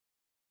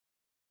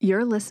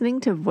You're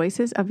listening to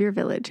Voices of Your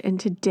Village, and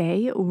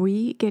today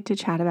we get to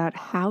chat about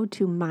how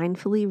to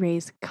mindfully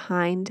raise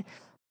kind,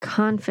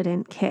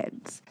 confident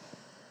kids.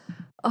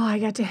 Oh, I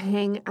got to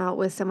hang out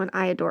with someone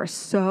I adore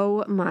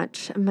so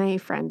much, my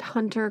friend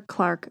Hunter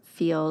Clark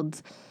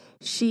Fields.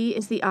 She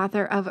is the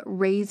author of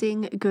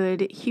Raising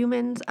Good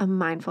Humans, a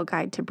mindful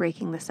guide to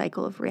breaking the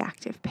cycle of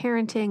reactive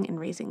parenting and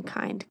raising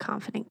kind,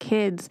 confident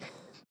kids.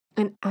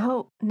 And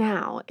out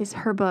now is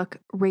her book,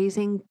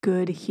 Raising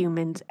Good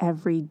Humans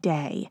Every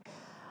Day.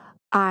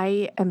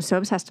 I am so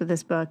obsessed with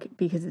this book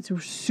because it's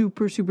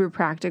super, super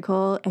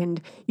practical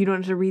and you don't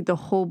have to read the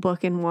whole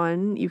book in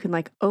one. You can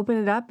open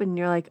it up and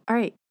you're like, all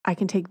right, I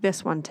can take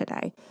this one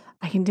today.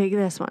 I can take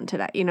this one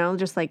today,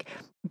 just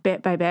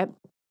bit by bit.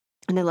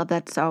 And I love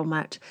that so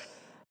much.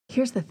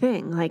 Here's the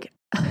thing,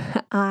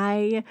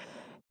 I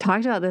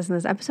talked about this in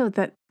this episode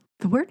that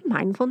the word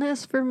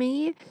mindfulness for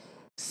me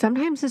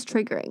sometimes is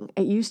triggering.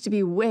 It used to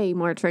be way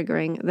more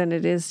triggering than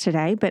it is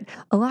today, but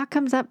a lot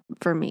comes up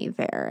for me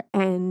there.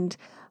 And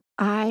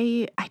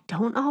I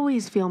don't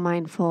always feel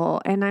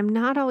mindful and I'm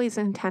not always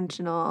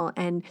intentional,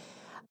 and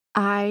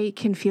I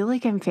can feel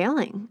like I'm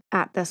failing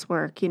at this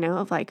work,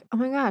 of oh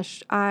my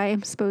gosh, I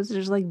am supposed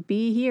to just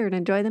be here and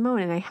enjoy the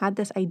moment. And I had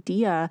this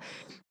idea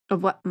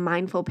of what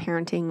mindful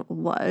parenting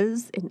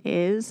was and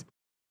is,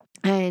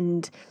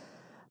 and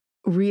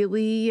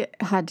really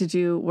had to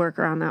do work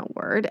around that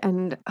word.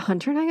 And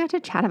Hunter and I got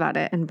to chat about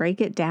it and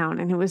break it down.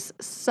 And it was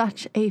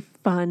such a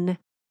fun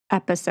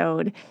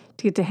episode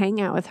to get to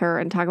hang out with her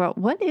and talk about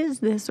what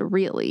is this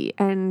really?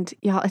 And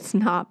y'all, it's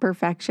not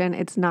perfection.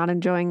 It's not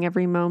enjoying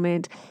every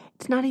moment.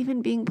 It's not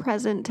even being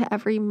present to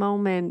every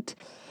moment.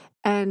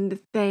 And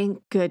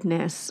thank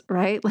goodness,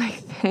 right?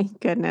 Thank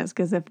goodness,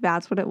 because if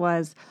that's what it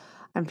was,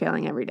 I'm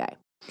failing every day.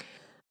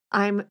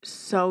 I'm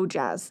so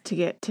jazzed to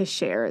get to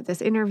share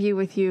this interview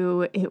with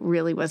you. It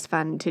really was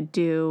fun to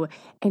do.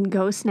 And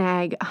go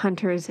snag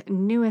Hunter's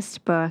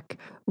newest book,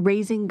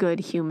 Raising Good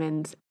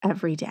Humans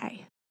Every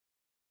Day.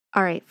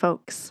 All right,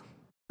 folks,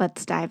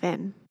 let's dive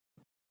in.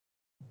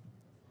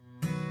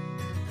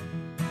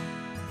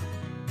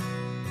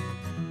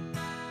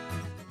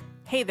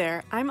 Hey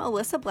there, I'm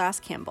Alyssa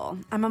Blass-Campbell.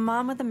 I'm a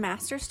mom with a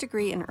master's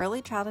degree in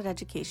early childhood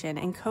education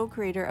and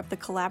co-creator of the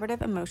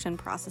Collaborative Emotion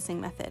Processing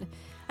Method.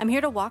 I'm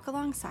here to walk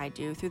alongside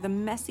you through the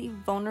messy,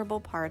 vulnerable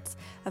parts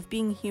of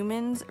being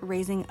humans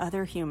raising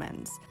other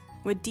humans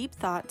with deep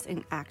thoughts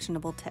and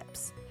actionable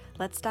tips.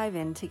 Let's dive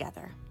in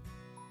together.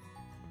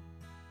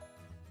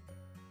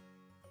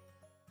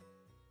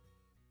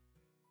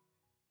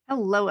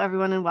 Hello,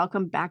 everyone, and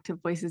welcome back to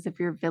Voices of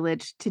Your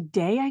Village.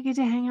 Today, I get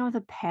to hang out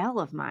with a pal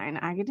of mine.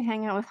 I get to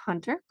hang out with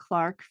Hunter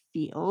Clark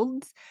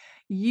Fields.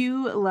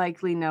 You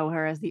likely know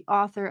her as the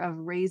author of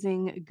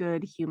Raising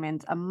Good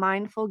Humans, a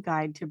mindful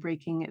guide to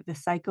breaking the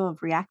cycle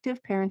of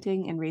reactive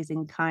parenting and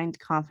raising kind,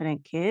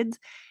 confident kids.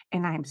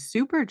 And I'm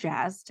super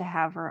jazzed to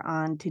have her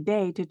on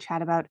today to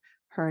chat about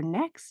her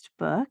next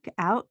book,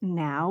 out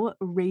now,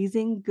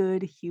 Raising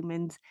Good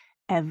Humans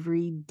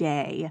Every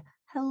Day.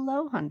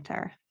 Hello,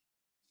 Hunter.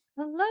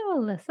 Hello,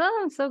 Alyssa.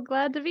 I'm so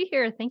glad to be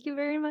here. Thank you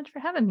very much for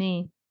having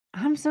me.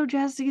 I'm so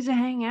jazzed to get to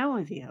hang out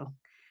with you.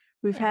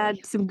 We've Yay.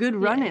 had some good Yay.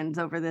 run-ins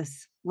over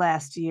this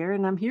last year,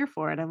 and I'm here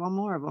for it. I want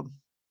more of them.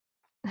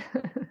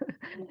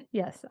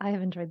 Yes, I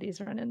have enjoyed these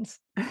run-ins.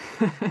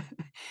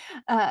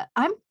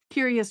 I'm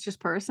curious, just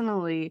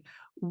personally,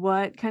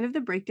 what kind of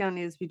the breakdown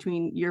is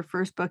between your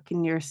first book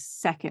and your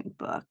second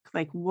book.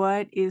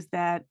 What is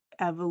that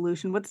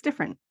evolution? What's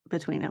different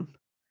between them?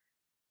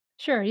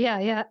 Sure, yeah,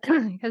 yeah.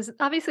 Because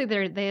obviously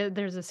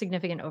there's a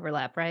significant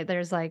overlap, right?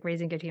 There's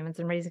Raising Good Humans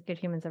and Raising Good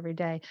Humans Every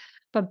Day.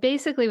 But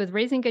basically with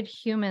Raising Good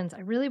Humans, I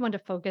really want to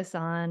focus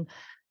on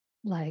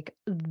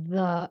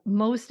the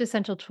most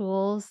essential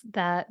tools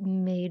that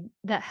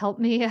helped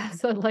me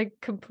as a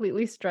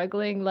completely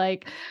struggling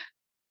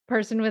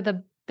person with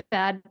a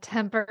bad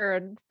temper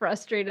and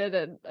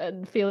frustrated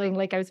and feeling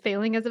like I was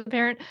failing as a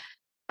parent.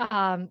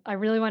 I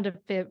really wanted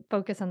to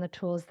focus on the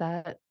tools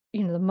that,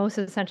 the most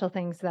essential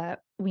things that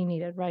we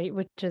needed, right?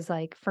 Which is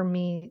for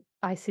me,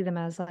 I see them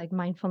as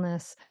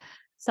mindfulness,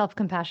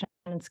 self-compassion,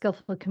 and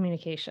skillful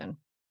communication.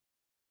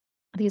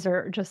 These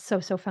are just so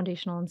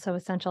foundational and so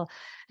essential.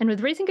 And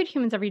with Raising Good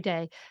Humans Every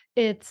Day,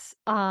 it's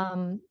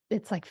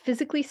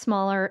physically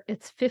smaller,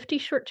 it's 50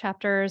 short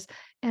chapters,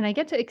 and I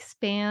get to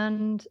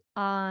expand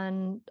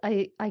on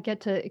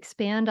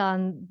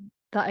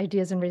the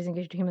ideas in Raising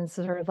Good Humans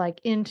sort of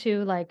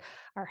into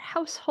our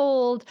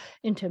household,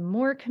 into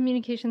more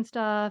communication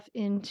stuff,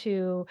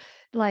 into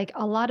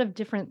a lot of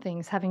different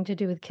things having to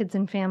do with kids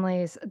and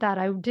families that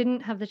I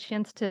didn't have the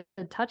chance to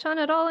touch on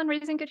at all in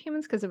Raising Good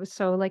Humans because it was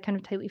so kind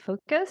of tightly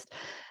focused.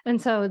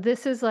 And so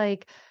this is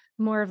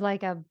more of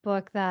a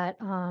book that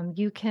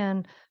you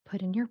can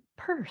put in your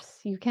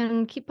purse, you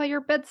can keep by your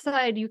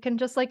bedside, you can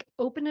just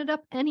open it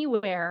up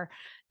anywhere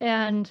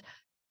and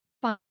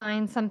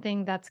find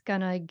something that's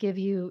gonna give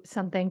you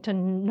something to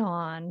gnaw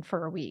on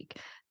for a week.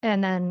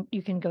 And then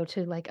you can go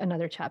to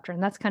another chapter.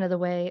 And that's kind of the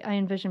way I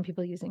envision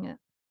people using it.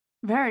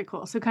 Very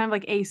cool. So kind of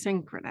like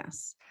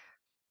asynchronous.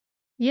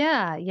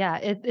 Yeah, yeah,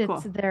 it's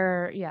Cool.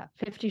 there, yeah,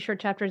 50 short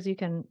chapters, you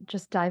can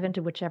just dive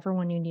into whichever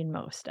one you need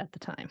most at the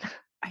time.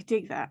 I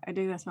dig that. I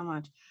dig that so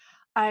much.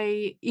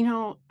 I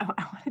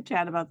want to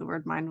chat about the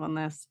word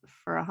mindfulness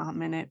for a hot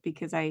minute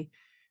because I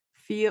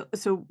feel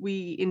so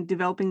we in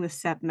developing the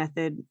SEP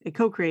method, I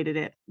co-created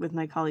it with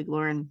my colleague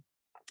Lauren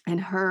and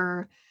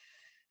her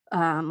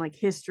like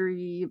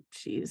history.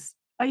 She's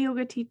a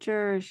yoga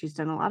teacher. She's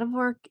done a lot of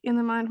work in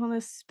the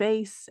mindfulness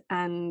space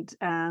and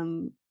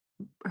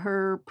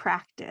her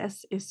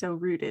practice is so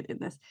rooted in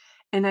this.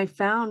 And I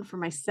found for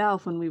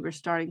myself when we were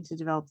starting to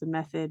develop the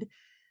method,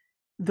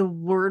 the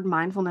word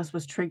mindfulness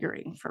was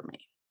triggering for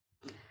me.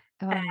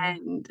 Oh, yeah.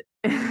 And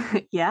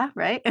yeah,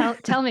 right?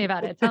 Tell me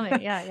about it, tell me.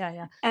 Yeah, yeah,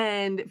 yeah.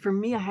 And for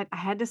me, I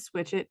had to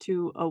switch it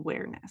to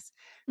awareness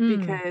Mm.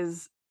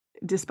 because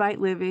despite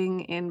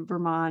living in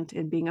Vermont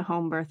and being a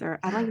home birther,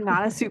 I'm, like,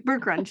 not a super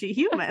crunchy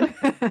human.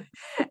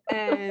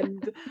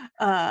 And,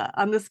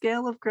 on the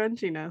scale of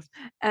crunchiness,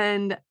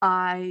 and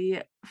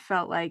I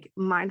felt like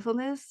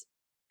mindfulness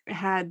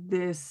had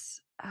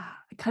this,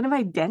 kind of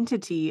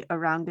identity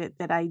around it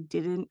that I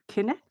didn't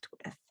connect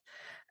with.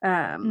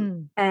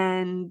 Mm.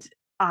 And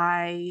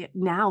I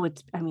now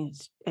it's I mean,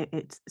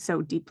 it's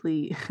so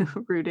deeply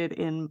rooted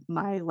in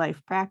my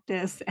life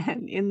practice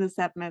and in the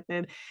SEP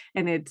method,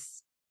 and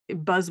it's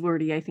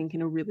buzzwordy, I think,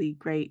 in a really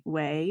great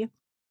way.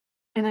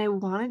 And I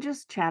wanna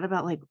just chat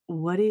about, like,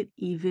 what it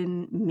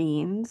even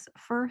means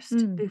first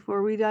Mm.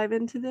 before we dive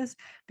into this,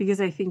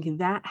 because I think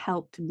that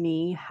helped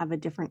me have a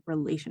different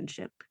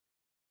relationship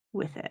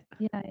with it.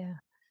 Yeah, yeah.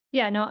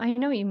 Yeah, no, I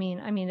know what you mean.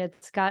 I mean,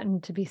 it's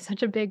gotten to be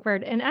such a big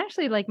word. And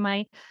actually, like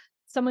my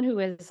someone who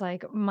is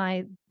like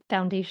my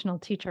foundational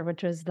teacher,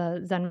 which was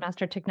the Zen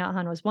master Thich Nhat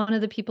Hanh, was one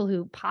of the people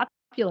who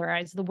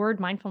popularized the word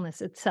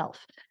mindfulness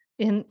itself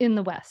in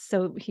the West.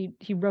 So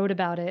he wrote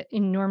about it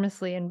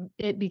enormously and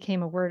it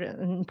became a word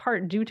in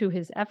part due to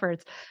his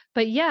efforts.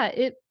 But yeah,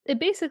 it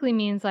basically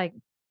means like,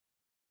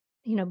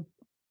 you know,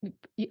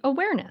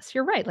 awareness.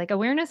 You're right. Like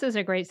awareness is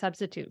a great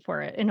substitute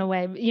for it in a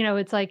way.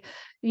 It's like,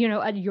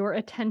 your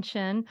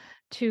attention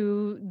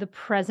to the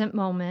present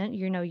moment.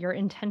 You're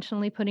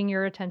intentionally putting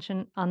your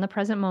attention on the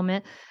present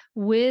moment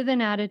with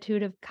an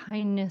attitude of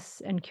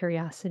kindness and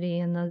curiosity.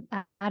 And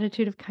the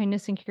attitude of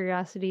kindness and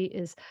curiosity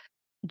is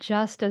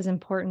just as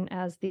important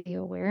as the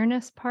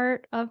awareness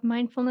part of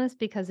mindfulness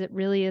because it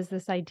really is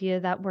this idea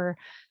that we're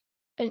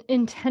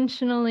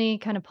intentionally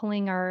kind of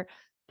pulling our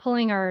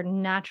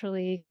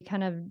naturally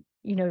kind of,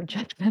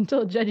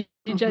 judgmental, Mhm.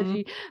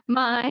 judgy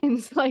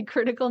minds, like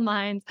critical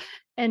minds,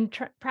 and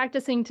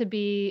practicing to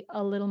be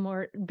a little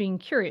more being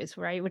curious,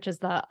 right? Which is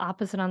the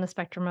opposite on the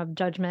spectrum of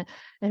judgment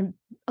and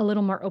a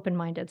little more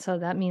open-minded. So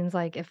that means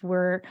like if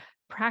we're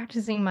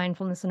practicing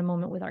mindfulness in a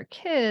moment with our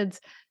kids,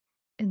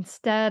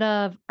 instead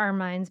of our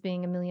minds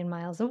being a million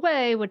miles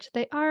away, which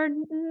they are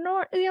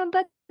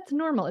that's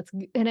normal.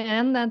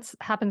 And that's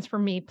happens for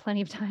me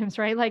plenty of times,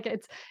 right? Like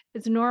it's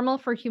normal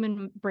for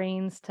human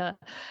brains to,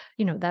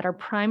 that are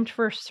primed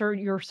for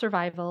your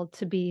survival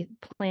to be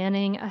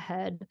planning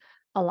ahead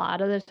a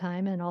lot of the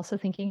time and also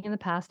thinking in the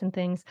past and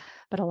things,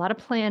 but a lot of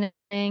planning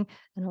and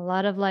a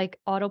lot of like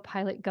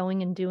autopilot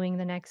going and doing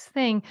the next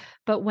thing.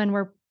 But when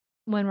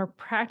we're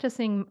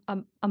practicing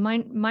a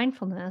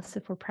mindfulness,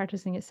 if we're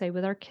practicing it, say,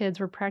 with our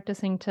kids, we're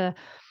practicing to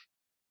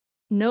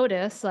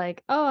notice,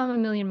 like, oh, I'm a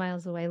million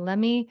miles away. Let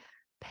me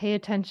pay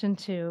attention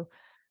to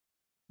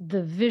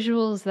the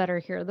visuals that are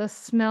here, the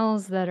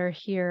smells that are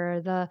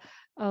here,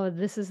 oh,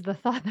 this is the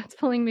thought that's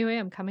pulling me away.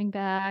 I'm coming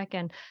back.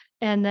 And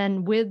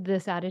then with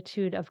this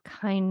attitude of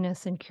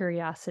kindness and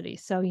curiosity.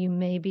 So you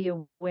may be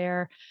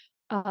aware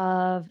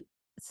of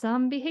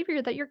some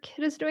behavior that your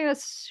kid is doing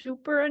that's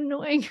super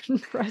annoying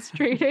and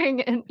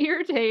frustrating and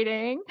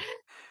irritating.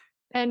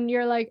 And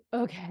you're like,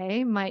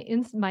 "Okay." My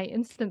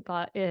instant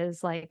thought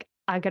is like,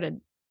 "I gotta,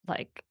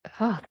 like,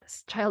 oh,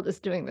 this child is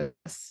doing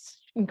this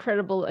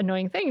incredible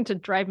annoying thing to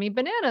drive me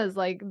bananas,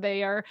 like,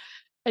 they are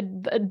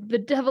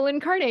the devil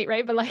incarnate,"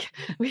 right? But, like,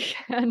 we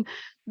can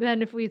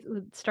then if we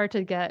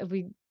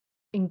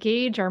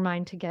engage our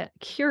mind to get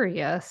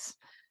curious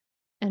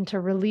and to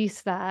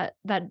release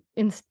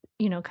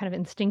kind of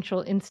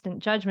instinctual instant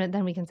judgment,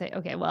 then we can say,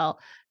 "Okay, well,"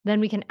 then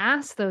we can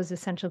ask those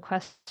essential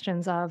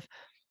questions of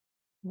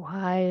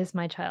why is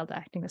my child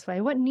acting this way?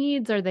 What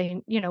needs are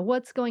they,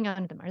 what's going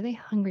on with them? Are they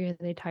hungry? Are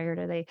they tired?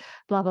 Are they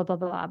blah, blah, blah,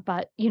 blah, blah.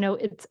 But,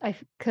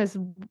 because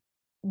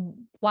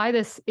why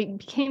it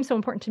became so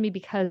important to me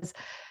because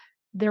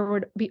there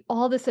would be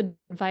all this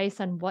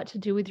advice on what to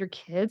do with your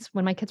kids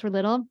when my kids were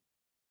little.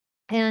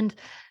 And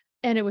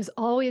it was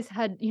always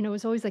it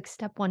was always like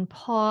step one,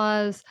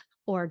 pause,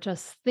 or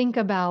just think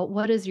about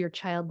what does your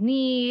child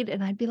need?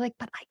 And I'd be like,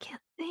 but I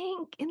can't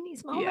think in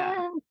these Yeah.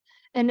 moments.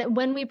 And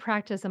when we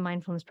practice a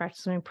mindfulness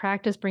practice, when we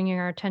practice bringing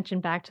our attention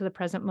back to the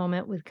present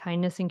moment with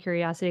kindness and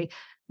curiosity,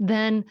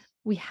 then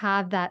we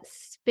have that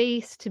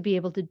space to be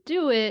able to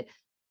do it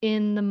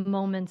in the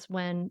moments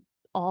when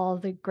all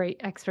the great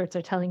experts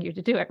are telling you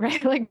to do it,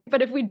 right? Like,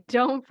 but if we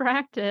don't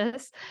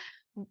practice,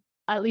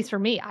 at least for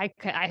me, I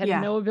had Yeah.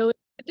 no ability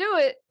do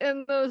it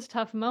in those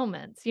tough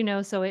moments,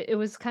 so it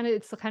was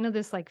it's kind of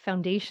this like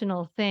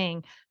foundational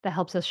thing that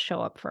helps us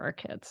show up for our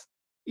kids.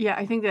 Yeah,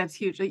 I think that's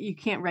huge. Like, you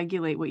can't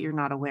regulate what you're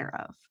not aware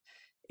of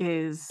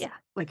is Yeah.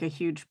 like a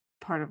huge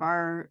part of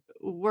our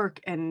work.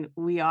 And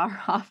we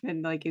are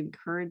often like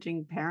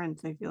encouraging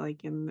parents, I feel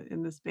like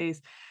in the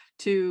space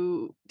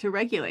to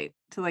regulate,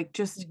 to like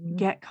just Mhm.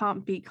 get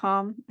calm, be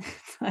calm.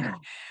 It's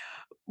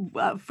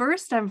like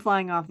first I'm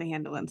flying off the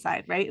handle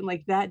inside, right? And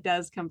like that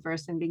does come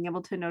first and being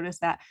able to notice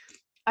that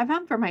I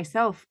found for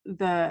myself,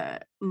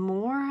 the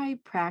more I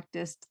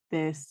practiced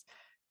this,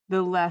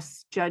 the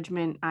less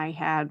judgment I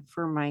had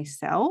for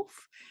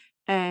myself,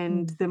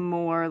 and Mm. the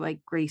more,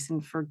 like, grace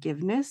and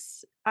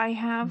forgiveness I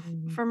have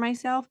Mhm. for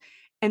myself,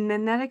 and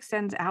then that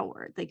extends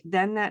outward, like,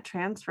 then that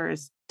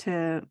transfers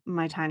to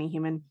my tiny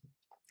human,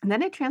 and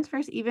then it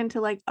transfers even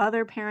to, like,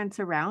 other parents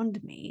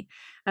around me.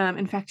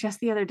 In fact, just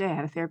the other day, I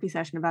had a therapy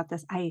session about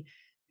this. I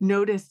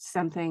noticed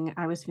something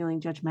I was feeling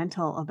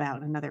judgmental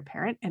about another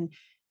parent, and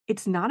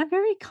it's not a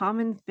very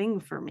common thing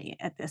for me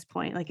at this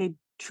point. Like, I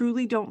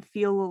truly don't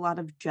feel a lot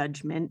of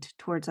judgment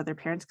towards other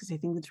parents because I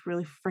think it's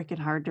really freaking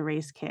hard to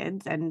raise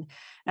kids and,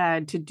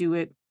 to do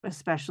it,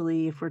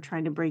 especially if we're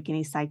trying to break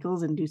any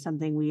cycles and do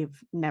something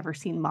we've never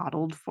seen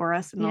modeled for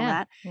us and all Yeah.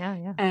 that. Yeah,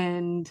 yeah.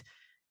 And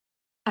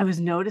I was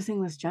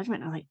noticing this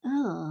judgment. I'm like,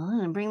 "Oh, I'm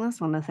gonna bring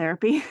this one to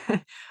therapy."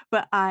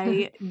 But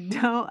I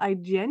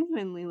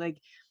genuinely,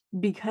 like,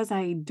 because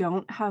I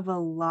don't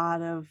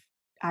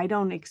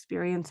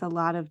experience a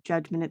lot of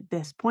judgment at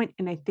this point,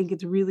 and I think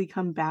it's really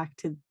come back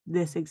to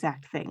this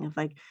exact thing of,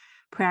 like,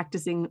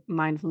 practicing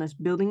mindfulness,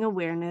 building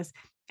awareness,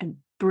 and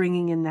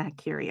bringing in that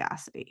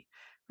curiosity.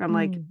 Where I'm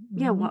like, Mm,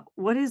 "Yeah, mhm.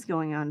 what is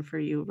going on for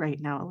you right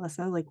now,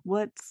 Alyssa? Like,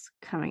 what's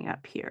coming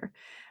up here?"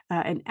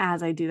 And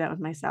as I do that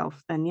with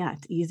myself, then yeah,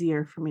 it's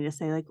easier for me to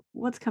say, like,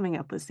 what's coming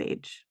up with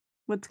Sage?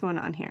 What's going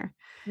on here?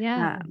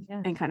 Yeah,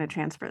 yeah. And kind of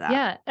transfer that.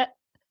 Yeah,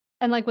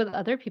 and, like, with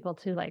other people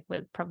too, like,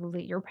 with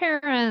probably your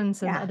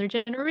parents and Yeah. other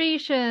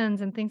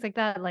generations and things like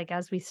that, like,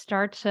 as we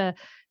start to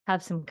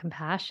have some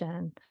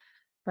compassion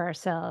for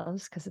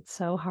ourselves, because it's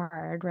so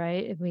hard,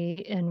 right?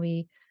 We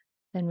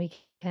then we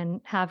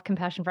can have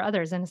compassion for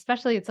others, and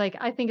especially it's like,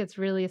 I think it's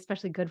really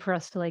especially good for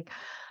us to, like,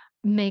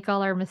 make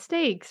all our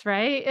mistakes,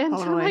 right? And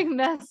to, Totally. like,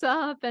 mess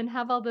up and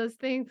have all those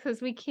things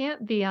because we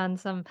can't be on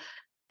some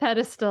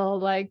pedestal,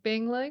 like,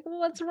 being like,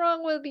 "What's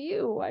wrong with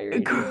you? Why are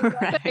you doing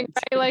that thing?"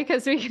 Correct. Right? Like,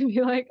 because we can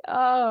be like,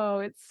 "Oh,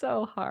 it's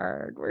so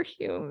hard. We're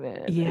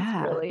human. It's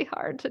Yeah. really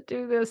hard to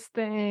do this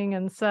thing."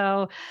 And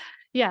so,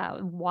 yeah,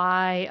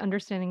 why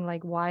understanding,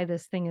 like, why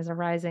this thing is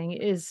arising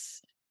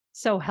is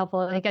so helpful.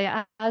 Like,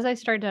 as I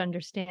started to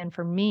understand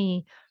for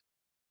me,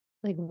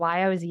 like,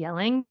 why I was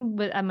yelling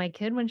at my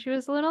kid when she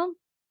was little,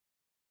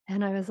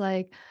 and I was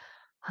like,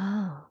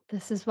 "Oh,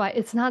 this is why."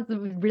 It's not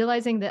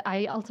realizing that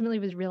I ultimately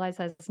was realized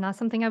that it's not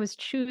something I was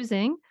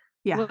choosing. It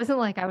Yeah. wasn't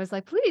like I was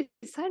like, "Please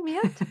sign me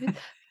up to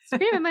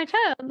scream at my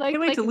child." Can't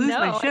wait to Like, lose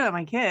my no, shit on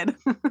my kid.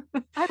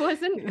 I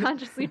wasn't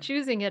consciously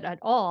choosing it at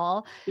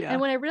all. And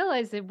Yeah. when I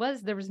realized there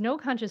was no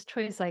conscious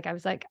choice, like, I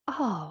was like,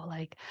 "Oh,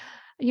 like,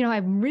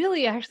 I'm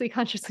really actually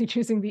consciously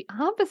choosing the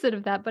opposite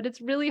of that, but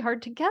it's really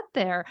hard to get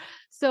there."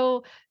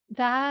 So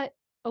that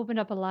opened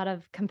up a lot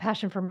of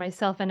compassion for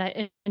myself,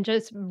 and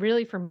just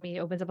really for me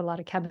opens up a lot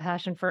of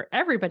compassion for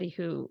everybody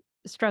who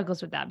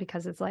struggles with that,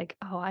 because it's like,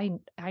 "Oh,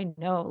 I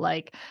know,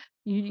 like,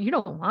 you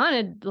don't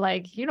want to,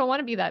 like, you don't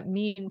want to be that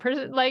mean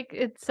person." Like,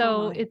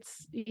 Totally.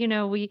 it's,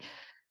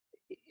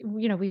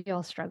 we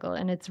all struggle,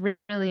 and it's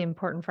really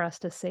important for us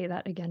to say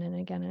that again and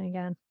again and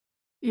again.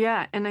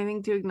 Yeah, and I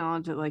think to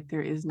acknowledge that, like,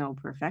 there is no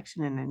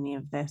perfection in any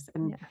of this,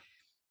 and Yeah.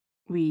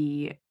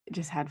 we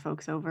just had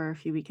folks over a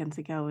few weekends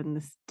ago, and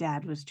this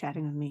dad was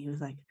chatting with me. He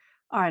was like,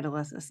 "All right,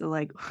 Alyssa, so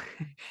like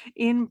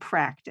in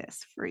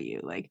practice for you,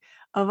 like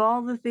of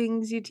all the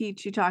things you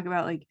teach, you talk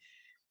about, like,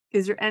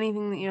 is there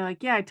anything that you're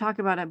like, yeah, I talk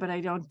about it, but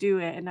I don't do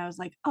it?" And I was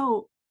like,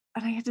 "Oh,"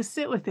 and I had to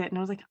sit with it, and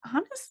I was like,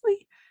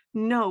 honestly,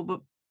 no,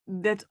 but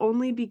that's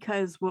only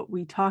because what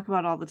we talk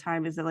about all the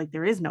time is that like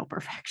there is no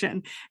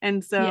perfection.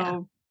 And Yeah.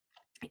 so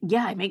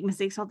yeah, I make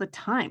mistakes all the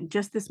time.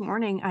 Just this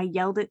morning, I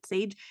yelled at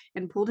Sage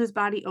and pulled his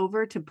body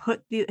over to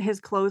put his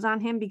clothes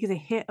on him because I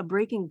hit a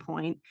breaking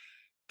point,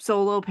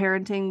 solo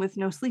parenting with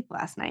no sleep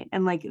last night.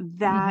 And like Mhm.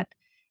 that,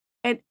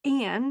 and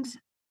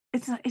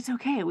it's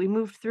okay. We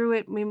moved through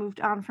it. We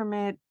moved on from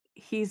it.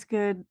 He's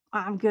good.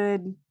 I'm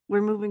good.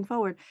 We're moving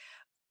forward.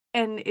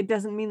 And it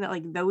doesn't mean that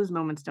like those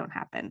moments don't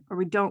happen or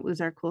we don't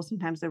lose our cool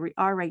sometimes, that we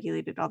are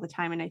regulated all the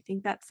time. And I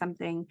think that's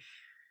something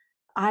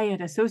I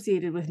had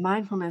associated with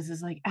mindfulness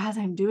is like, as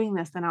I'm doing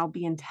this, then I'll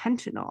be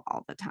intentional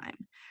all the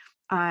time.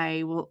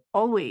 I will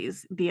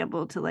always be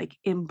able to like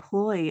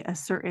employ a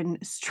certain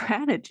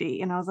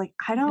strategy. And I was like,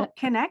 I don't That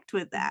connect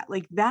with that.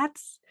 Like,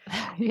 that's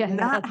yeah, yeah,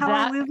 not how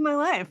I live my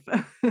life.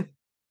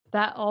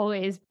 that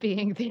always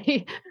being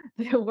the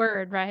the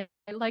word, right?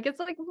 Like, it's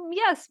like,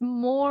 yes,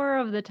 more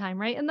of the time,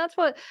 right?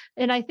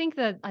 And I think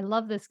that I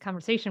love this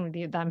conversation with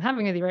you that I'm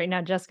having with you right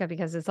now, Jessica,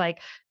 because it's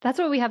like, that's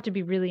what we have to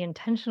be really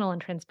intentional and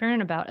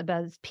transparent about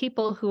as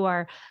people who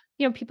are,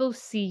 people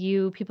see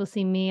you, people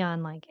see me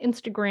on like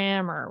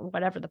Instagram or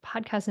whatever, the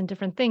podcast and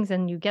different things,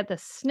 and you get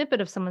this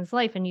snippet of someone's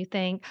life and you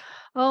think,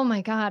 "Oh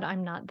my God,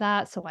 I'm not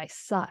that, so I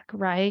suck,"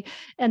 right?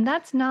 And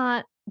that's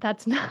not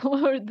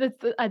what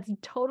that's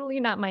totally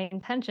not my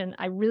intention.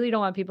 I really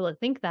don't want people to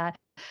think that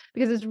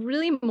because it's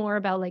really more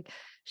about like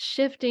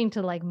shifting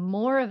to like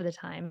more of the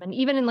time. And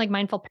even in like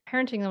mindful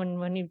parenting,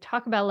 when you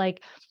talk about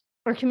like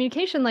or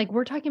communication, like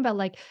we're talking about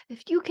like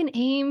if you can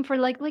aim for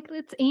like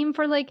let's aim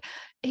for like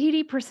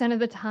 80% of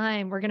the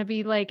time we're gonna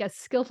be like as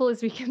skillful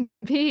as we can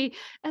be.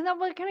 And then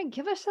we're gonna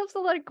give ourselves a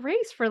lot of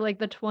grace for like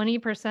the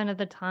 20% of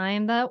the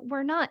time that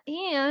we're not.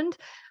 And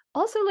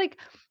also like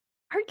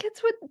our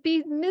kids would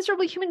be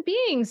miserable human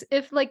beings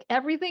if like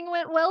everything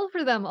went well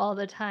for them all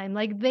the time.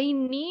 Like they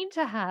need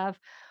to have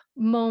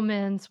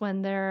moments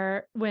when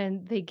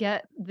they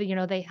get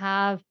they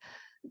have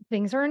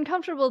things are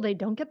uncomfortable, they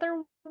don't get their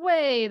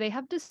way, they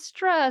have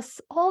distress,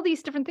 all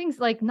these different things.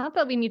 Like, not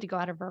that we need to go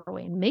out of our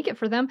way and make it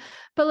for them,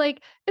 but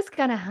like it's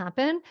gonna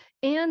happen.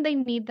 And they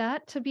need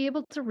that to be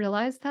able to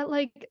realize that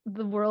like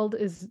the world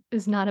is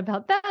not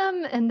about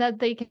them and that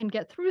they can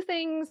get through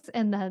things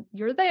and that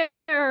you're there.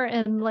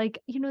 And like,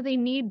 they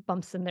need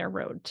bumps in their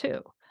road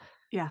too.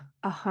 Yeah,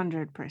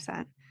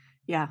 100%.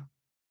 Yeah.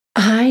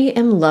 I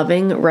am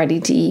loving ready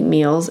to eat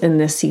meals in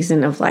this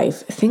season of life.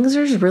 Things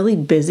are just really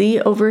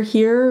busy over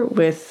here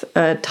with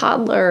a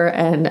toddler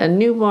and a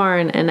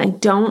newborn, and I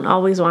don't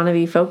always want to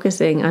be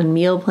focusing on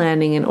meal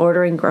planning and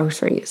ordering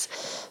groceries.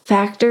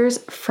 Factor's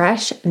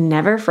fresh,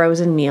 never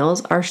frozen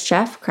meals are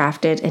chef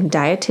crafted and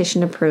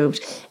dietitian approved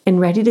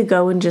and ready to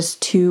go in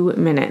just 2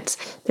 minutes.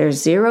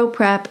 There's zero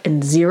prep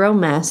and zero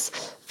mess.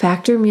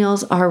 Factor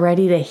meals are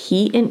ready to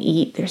heat and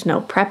eat. There's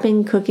no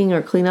prepping, cooking,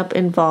 or cleanup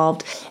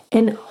involved.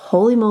 And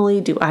holy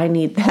moly, do I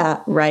need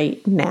that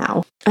right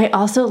now. I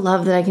also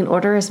love that I can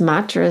order as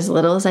much or as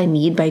little as I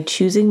need by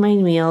choosing my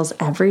meals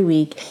every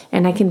week,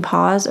 and I can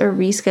pause or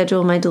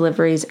reschedule my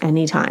deliveries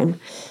anytime.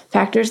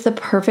 Factor's the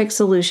perfect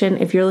solution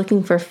if you're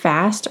looking for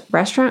fast,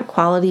 restaurant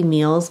quality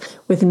meals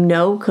with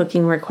no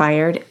cooking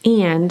required,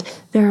 and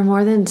there are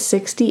more than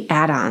 60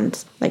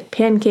 add-ons like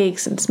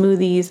pancakes and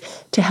smoothies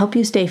to help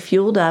you stay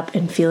fueled up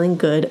and feeling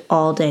good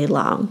all day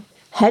long.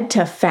 Head to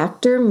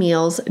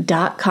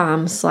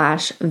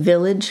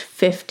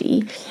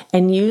factormeals.com/village50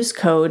 and use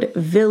code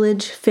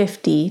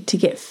village50 to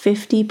get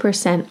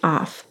 50%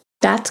 off.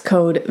 That's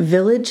code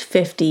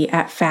village50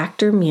 at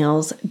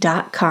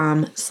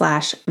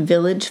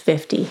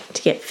factormeals.com/village50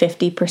 to get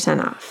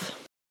 50% off.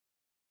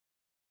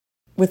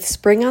 With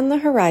spring on the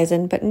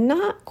horizon, but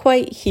not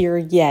quite here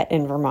yet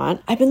in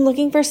Vermont, I've been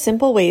looking for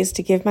simple ways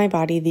to give my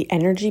body the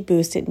energy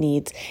boost it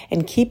needs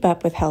and keep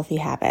up with healthy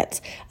habits,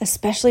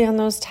 especially on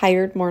those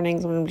tired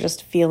mornings when I'm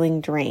just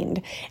feeling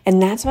drained.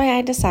 And that's why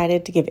I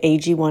decided to give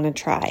AG1 a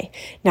try.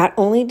 Not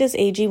only does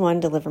AG1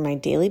 deliver my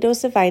daily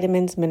dose of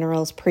vitamins,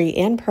 minerals, pre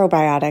and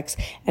probiotics,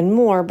 and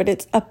more, but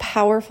it's a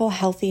powerful,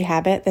 healthy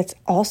habit that's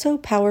also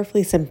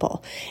powerfully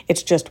simple.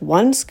 It's just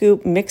one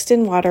scoop mixed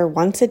in water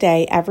once a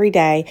day, every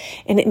day,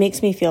 and it makes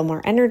me feel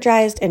more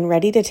energized and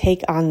ready to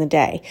take on the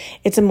day.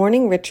 It's a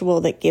morning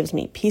ritual that gives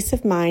me peace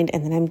of mind,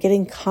 and then I'm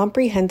getting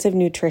comprehensive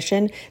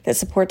nutrition that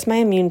supports my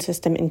immune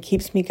system and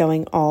keeps me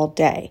going all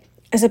day.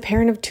 As a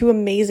parent of two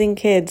amazing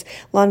kids,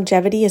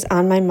 longevity is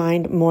on my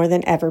mind more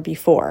than ever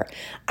before.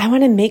 I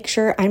want to make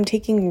sure I'm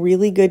taking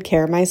really good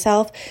care of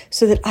myself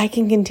so that I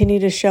can continue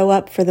to show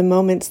up for the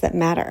moments that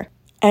matter.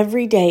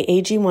 Every day,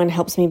 AG1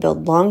 helps me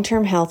build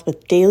long-term health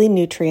with daily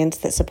nutrients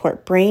that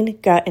support brain,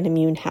 gut, and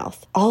immune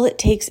health. All it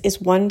takes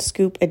is one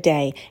scoop a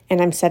day,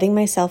 and I'm setting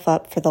myself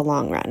up for the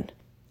long run.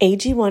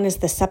 AG1 is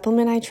the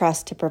supplement I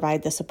trust to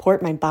provide the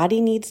support my body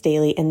needs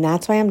daily, and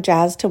that's why I'm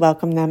jazzed to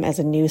welcome them as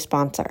a new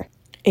sponsor.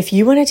 If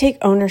you want to take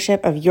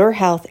ownership of your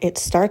health, it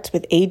starts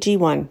with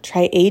AG1.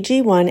 Try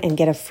AG1 and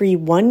get a free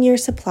 1-year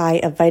supply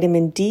of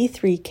vitamin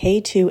D3,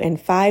 K2, and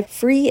 5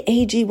 free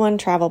AG1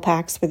 travel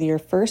packs with your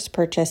first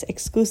purchase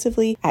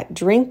exclusively at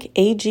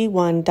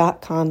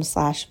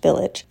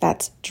drinkag1.com/village.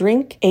 That's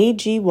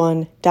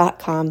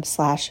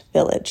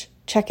drinkag1.com/village.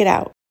 Check it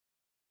out.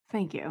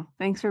 Thank you.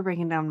 Thanks for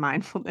breaking down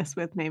mindfulness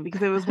with me,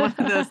 because it was one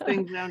of those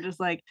things that I'm just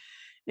like,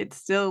 it's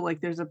still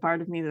like there's a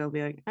part of me that'll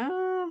be like, oh,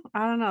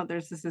 I don't know.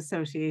 There's this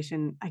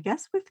association, I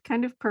guess, with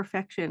kind of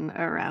perfection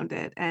around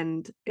it,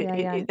 and Yeah,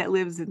 yeah. that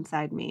lives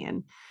inside me.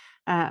 And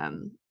I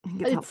think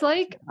it's It's helpful to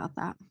like think about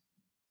that.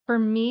 for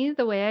me,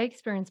 the way I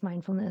experience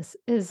mindfulness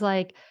is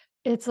like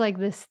it's like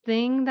this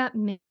thing that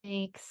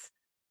makes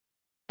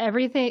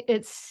everything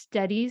it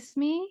steadies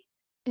me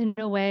in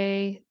a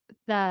way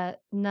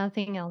that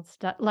nothing else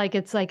does. Like,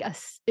 it's like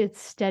it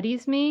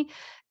steadies me,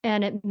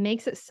 and it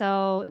makes it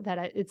so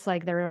that it's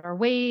like there are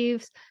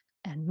waves,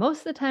 and most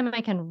of the time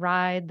I can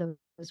ride those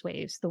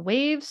waves. The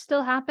waves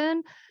still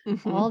happen, Hmm.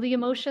 all the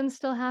emotions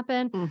still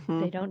happen.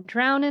 Hmm. They don't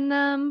drown in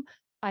them.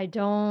 I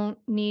don't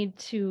need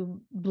to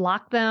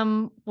block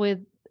them with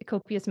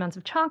copious amounts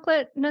of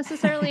chocolate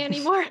necessarily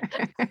anymore.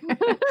 Sure.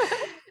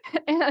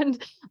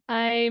 And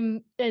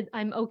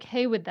I'm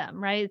okay with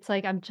them, right? It's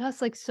like I'm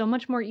just like so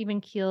much more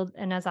even keeled.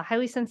 And as a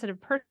highly sensitive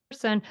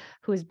person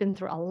who has been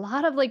through a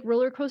lot of like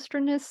roller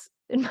coasterness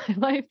in my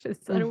life, is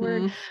that a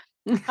word?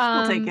 Mhm.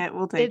 We'll take it,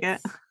 we'll take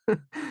it.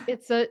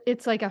 It's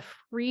it's like a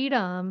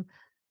freedom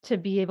to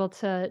be able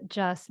to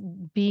just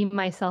be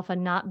myself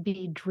and not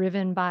be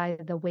driven by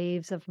the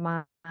waves of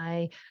my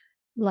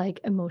like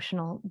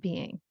emotional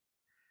being.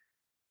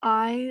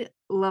 I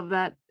love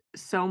that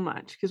so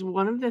much because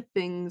one of the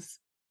things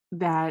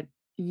that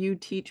you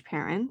teach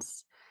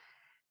parents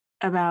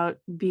about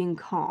being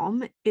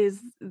calm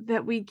is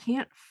that we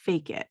can't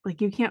fake it.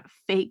 Like, you can't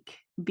fake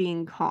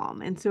being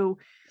calm, and so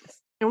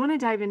I wanna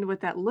dive into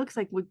what that looks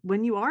like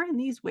when you are in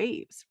these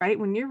waves, right?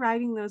 When you're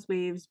riding those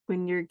waves,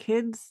 when your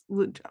kids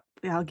would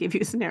I'll give you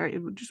a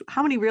scenario. Just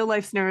how many real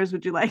life scenarios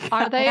would you like?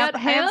 Are they at I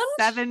have hand?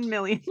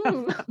 7,000,000 of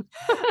Hmm. them.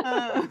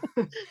 Uh,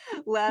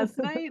 last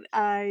night,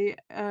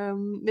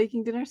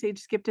 making dinner, Sage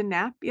skipped a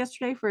nap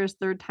yesterday for his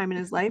 3rd time in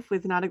his life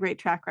with not a great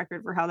track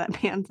record for how that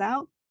pans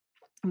out.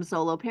 I'm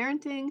solo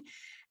parenting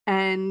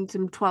and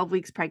I'm 12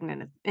 weeks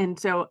pregnant. And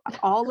so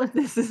all of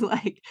this is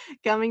like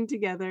coming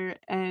together.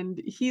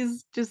 And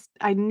he's just,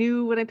 I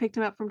knew when I picked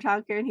him up from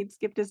childcare and he'd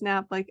skipped his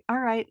nap, like, all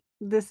right,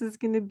 this is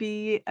going to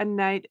be a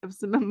night of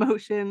some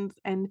emotions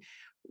and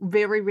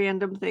very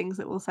random things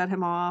that will set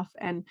him off.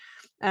 And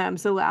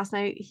so last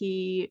night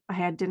I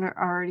had dinner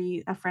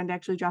already. A friend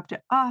actually dropped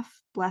it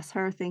off. Bless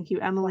her. Thank you,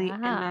 Emily.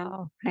 And then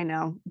Wow. I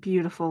know,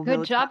 beautiful Good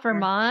village job, mother.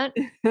 Vermont.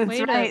 That's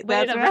right,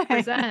 Way that's to right.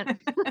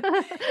 represent.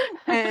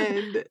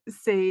 And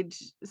Sage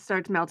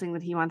starts melting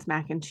that he wants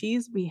mac and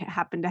cheese. We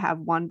happen to have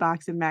 1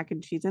 box of mac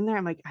and cheese in there.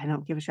 I'm like, "I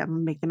don't give a shit, I'm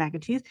gonna make the mac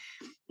and cheese."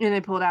 And I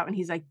pull it out and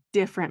he's like,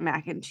 "Different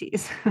mac and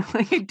cheese."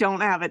 Like, I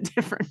don't have a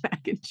different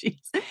mac and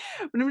cheese, but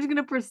I'm just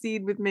gonna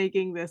proceed with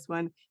making this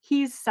one.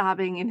 He's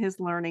sobbing in his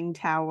learning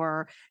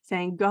tower,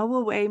 saying, "Go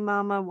away,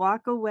 mama,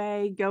 walk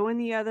away, go in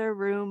the other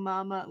room,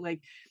 mama."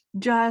 Like,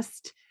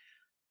 just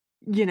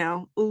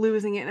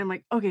losing it, and I'm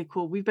like, "Okay,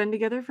 cool. We've been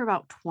together for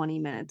about 20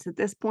 minutes at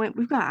this point.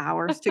 We've got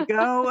hours to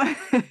go.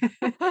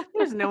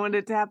 There's no one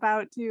to tap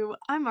out to.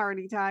 I'm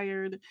already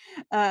tired."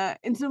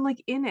 And so I'm,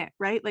 like, in it,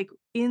 right? Like,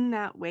 in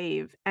that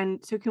wave.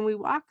 And so can we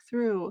walk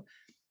through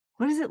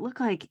what does it look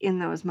like in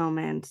those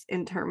moments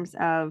in terms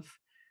of,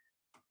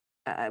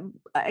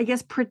 I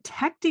guess,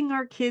 protecting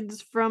our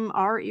kids from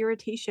our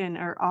irritation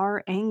or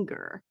our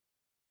anger?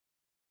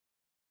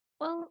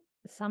 Well,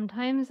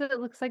 sometimes it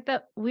looks like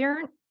that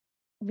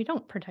we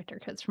don't protect our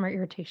kids from our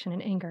irritation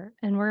and anger,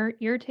 and we're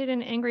irritated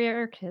and angry at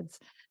our kids.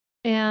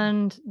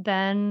 And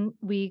then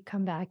we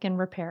come back and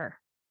repair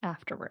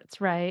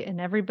afterwards, right? And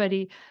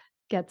everybody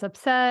gets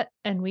upset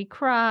and we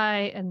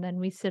cry and then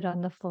we sit on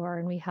the floor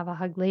and we have a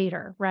hug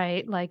later,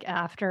 right? Like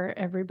after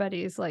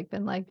everybody's like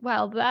been like,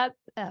 well, that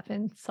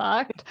effing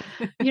sucked.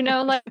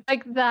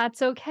 Like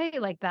that's okay.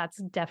 Like that's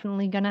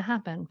definitely gonna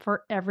happen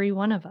for every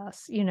one of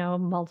us,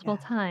 multiple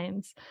Yeah.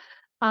 times.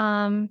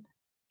 Um,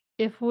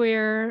 if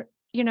we're,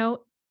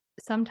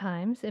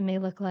 sometimes it may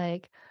look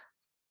like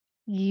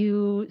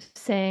you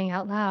saying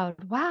out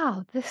loud,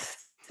 "Wow,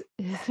 this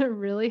is a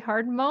really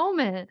hard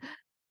moment.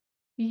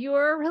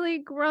 You're really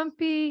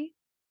grumpy.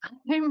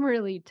 I'm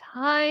really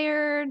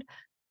tired.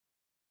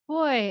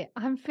 Boy,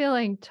 I'm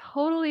feeling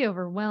totally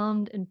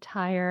overwhelmed and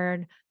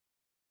tired.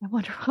 I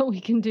wonder what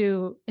we can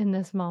do in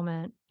this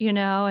moment,"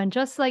 and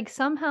just like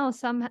somehow,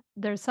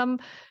 there's some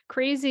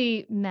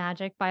crazy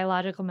magic,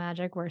 biological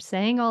magic, where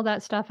saying all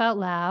that stuff out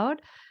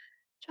loud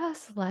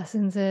just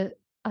lessens it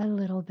a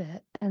little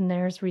bit, and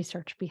there's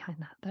research behind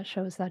that that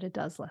shows that it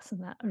does lessen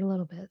that a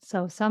little bit.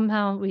 So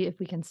somehow if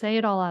we can say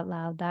it all out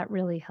loud, that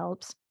really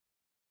helps.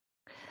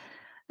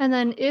 And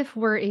then if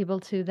we're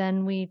able to,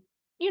 then we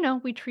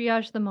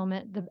triage the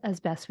moment as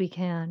best we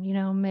can.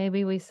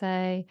 Maybe we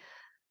say,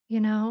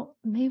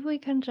 maybe we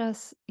can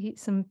just eat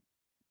some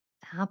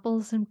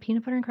apples and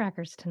peanut butter and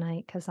crackers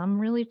tonight because I'm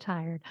really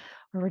tired.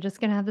 Or we're just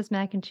going to have this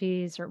mac and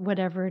cheese or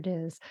whatever it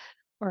is.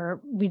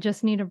 Or we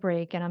just need a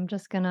break and I'm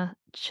just going to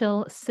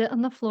chill, sit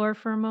on the floor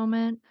for a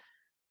moment.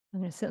 I'm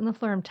going to sit on the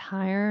floor. I'm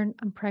tired.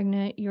 I'm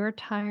pregnant. You're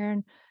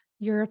tired.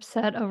 You're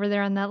upset over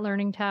there on that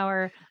learning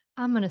tower.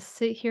 I'm going to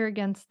sit here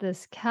against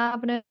this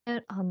cabinet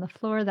on the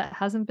floor that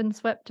hasn't been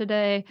swept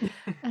today.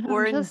 And I'm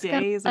Or in just going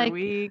to days or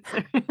weeks.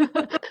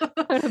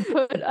 I'm gonna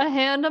put a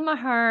hand on my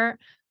heart.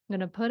 I'm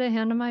gonna put a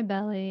hand on my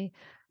belly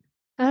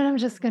and I'm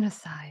just gonna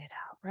sigh it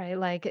out, right?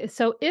 Like,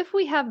 so if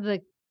we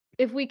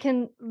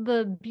can,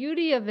 the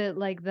beauty of it,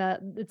 like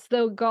that, it's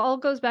the all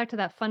goes back to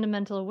that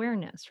fundamental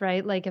awareness,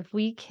 right? Like, if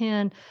we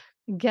can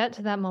get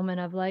to that moment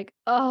of like,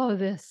 oh,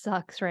 this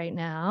sucks right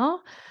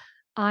now.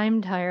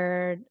 I'm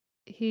tired.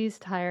 He's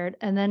tired.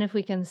 And then if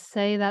we can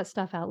say that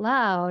stuff out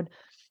loud,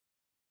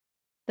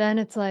 then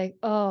it's like,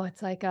 oh,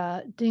 it's like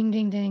a ding,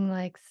 ding, ding,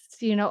 like,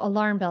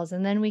 alarm bells.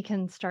 And then we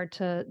can start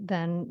to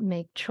then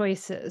make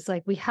choices.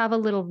 Like we have a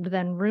little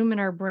then room in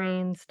our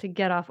brains to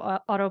get off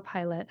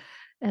autopilot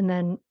and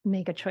then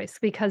make a choice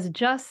because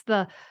just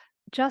the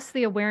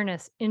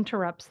awareness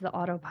interrupts the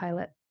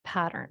autopilot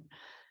pattern,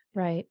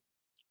 right?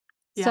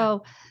 Yeah.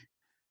 So,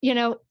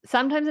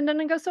 sometimes it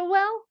doesn't go so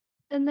well.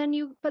 and then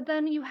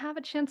you have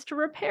a chance to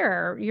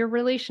repair your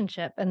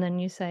relationship, and then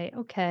you say,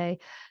 "Okay,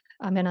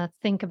 I'm gonna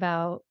think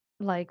about,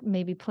 like,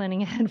 maybe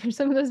planning ahead for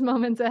some of those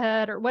moments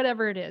ahead," or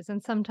whatever it is,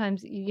 and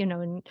sometimes,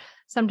 and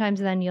sometimes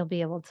then you'll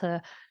be able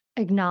to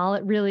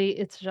acknowledge really,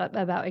 it's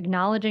about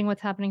acknowledging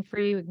what's happening for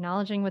you,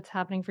 acknowledging what's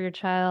happening for your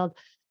child,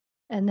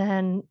 and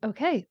then,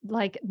 okay,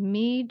 like,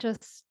 me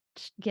just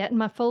getting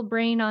my full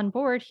brain on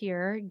board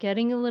here,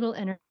 getting a little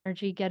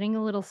energy, getting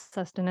a little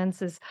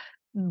sustenance is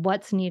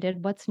what's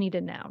needed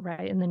now,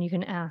 right? And then you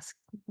can ask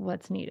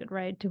what's needed,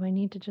 right? Do I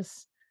need to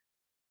just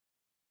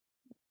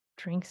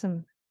drink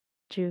some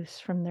juice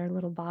from their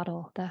little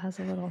bottle that has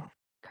a little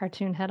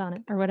cartoon head on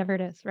it or whatever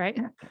it is, right?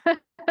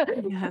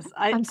 Yes,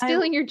 I'm I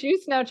stealing your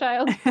juice now,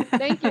 child.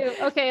 Thank you.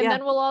 Okay, and Yeah,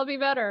 then we'll all be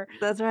better.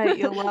 that's right,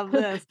 you'll love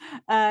this.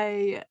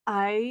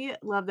 I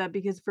love that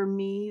because for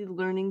me,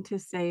 learning to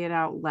say it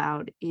out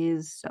loud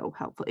is so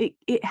helpful.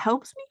 It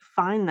helps me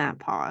find that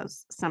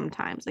pause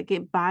sometimes, like,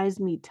 it buys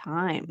me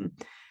time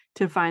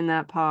to find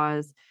that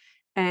pause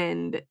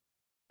and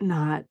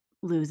not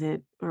lose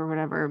it or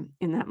whatever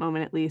in that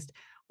moment at least.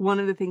 One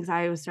of the things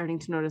I was starting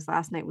to notice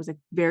last night was a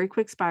very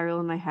quick spiral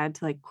in my head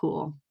to like,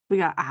 cool, we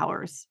got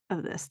hours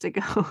of this to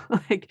go.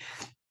 Like,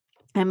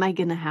 am I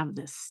gonna have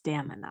this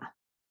stamina?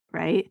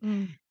 Right.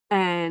 Mm,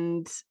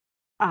 And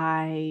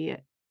I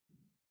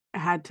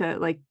had to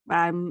like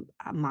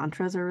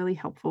mantras are really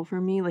helpful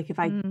for me, like, if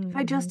I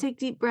just mhm, take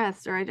deep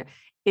breaths or I ju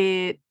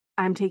it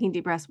I'm taking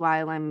deep breaths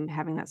while I'm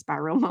having that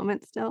spiral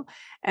moment still,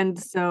 and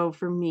so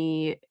for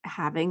me,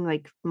 having,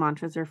 like,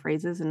 mantras or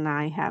phrases, and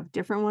I have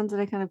different ones that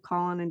I kind of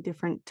call on in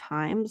different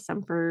times,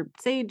 some for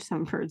Sage,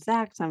 some for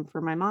Zach, some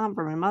for my mom,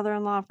 for my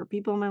mother-in-law, for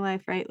people in my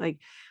life, right? Like,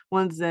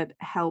 ones that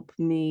help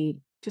me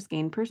just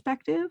gain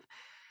perspective,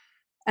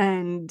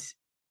 and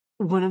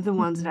one of the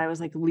ones that mhm. I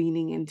was, like,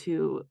 leaning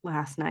into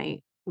last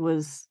night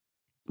was,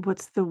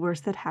 "What's the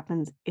worst that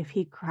happens if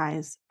he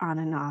cries on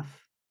and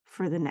off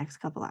for the next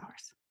couple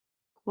hours?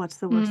 What's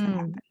the worst that Mm,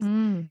 happens?"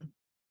 mm.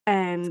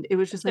 And it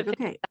was just like, To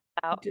 "Okay."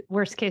 out D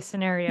worst case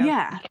scenario.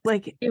 Yeah, Yes.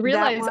 like, You that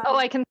realize, "Oh,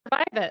 one. I can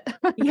survive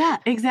it." Yeah,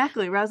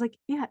 exactly, where I was like,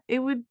 "Yeah, it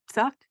would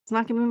suck. It's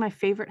not gonna be my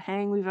favorite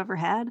hang we've ever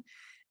had,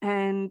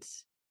 and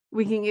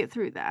we can get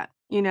through that,"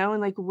 you know?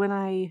 And, like, when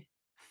I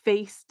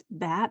faced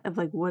that of,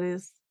 like, what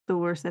is the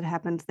worst that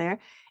happens there,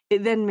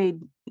 it then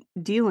made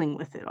dealing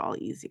with it all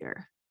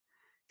easier.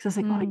 So it's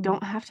like, "Oh, I Mm.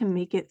 don't have to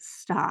make it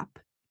stop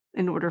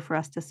in order for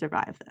us to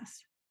survive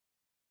this."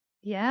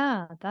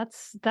 Yeah,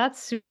 that's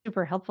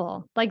super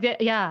helpful. Like,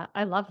 yeah,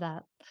 I love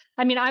that.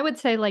 I mean, I would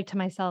say, like, to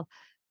myself,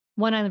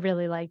 one I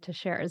really like to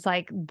share is,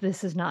 like,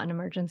 "This is not an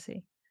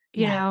emergency,"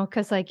 Yeah,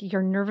 because like,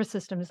 your nervous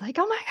system is like,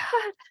 "Oh my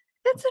god,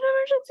 it's an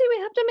emergency, we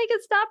have to make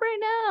it stop right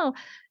now,"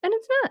 and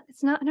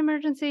it's not an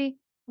emergency.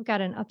 We've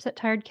got an upset,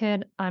 tired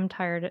kid, I'm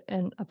tired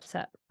and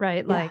upset,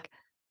 right? yeah, Like,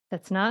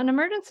 that's not an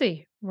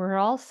emergency, we're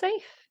all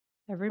safe,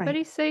 right.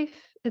 everybody's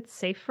safe, it's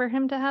safe for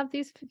him to have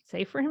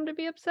safe for him to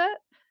be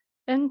upset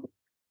and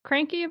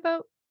cranky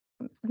about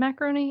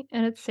macaroni,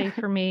 and it's safe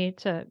for me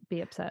to be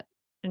upset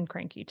and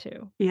cranky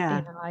too.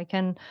 Yeah. I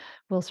can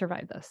we'll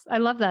survive this. I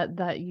love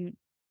that you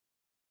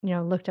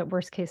looked at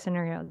worst case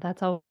scenario.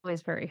 That's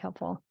always very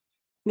helpful.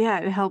 Yeah,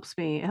 it helps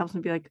me. It helps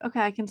me be like,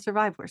 "Okay, I can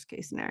survive worst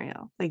case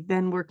scenario." Like,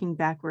 then working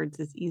backwards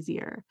is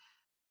easier.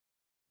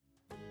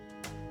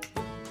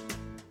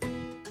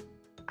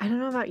 I don't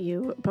know about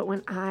you, but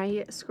when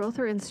I scroll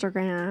through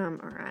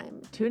Instagram or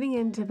I'm tuning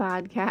into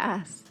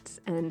podcasts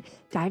and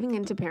diving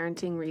into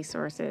parenting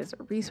resources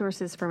or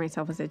resources for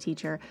myself as a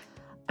teacher,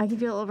 I can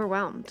feel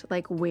overwhelmed.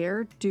 Like,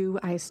 where do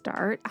I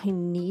start? I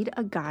need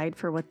a guide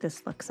for what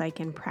this looks like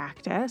in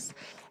practice.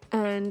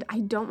 And I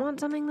don't want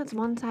something that's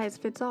one size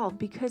fits all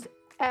because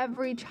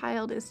every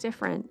child is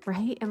different,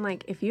 right? And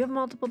like, if you have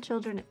multiple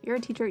children, if you're a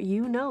teacher,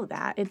 you know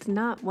that it's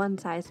not one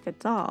size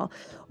fits all.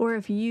 Or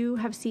if you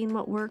have seen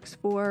what works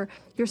for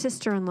your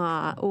sister in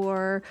law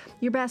or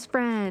your best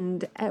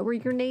friend or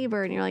your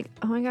neighbor, and you're like,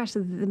 oh my gosh,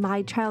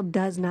 my child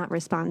does not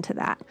respond to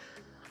that.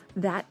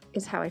 That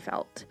is how I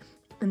felt.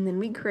 And then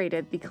we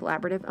created the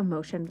collaborative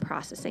emotion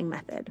processing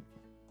method.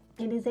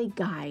 It is a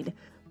guide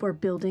for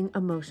building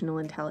emotional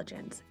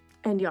intelligence.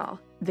 And y'all,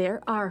 there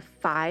are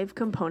 5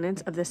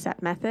 components of the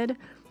SET method.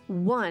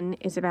 One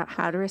is about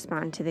how to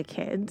respond to the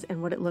kids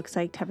and what it looks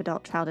like to have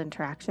adult-child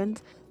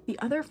interactions. The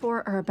other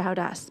 4 are about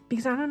us,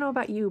 because I don't know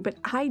about you, but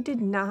I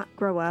did not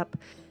grow up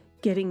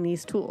getting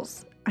these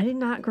tools. I did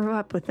not grow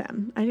up with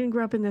them. I didn't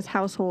grow up in this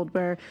household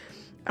where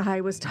I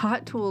was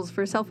taught tools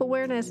for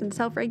self-awareness and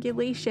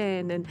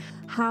self-regulation and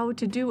how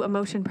to do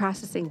emotion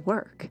processing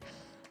work.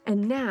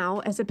 And now,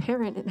 as a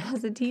parent and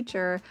as a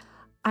teacher,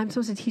 I'm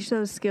supposed to teach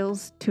those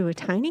skills to a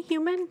tiny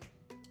human,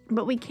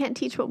 but we can't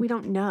teach what we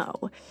don't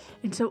know.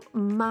 And so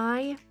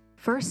my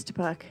first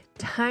book,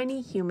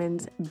 Tiny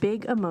Humans,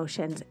 Big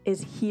Emotions,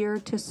 is here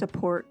to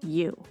support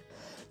you.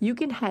 You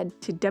can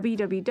head to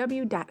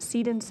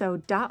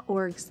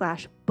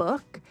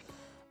www.seedandsow.org/book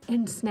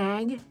and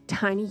snag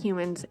Tiny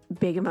Humans,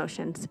 Big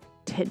Emotions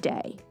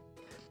today.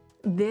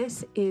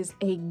 This is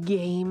a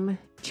game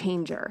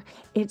changer.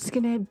 It's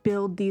going to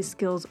build these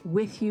skills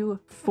with you,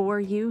 for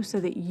you, so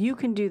that you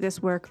can do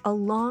this work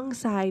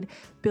alongside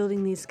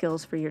building these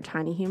skills for your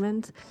tiny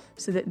humans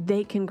so that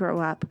they can grow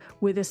up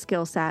with a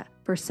skill set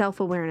for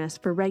self-awareness,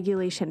 for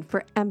regulation,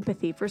 for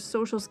empathy, for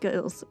social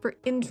skills, for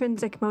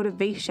intrinsic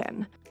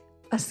motivation,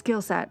 a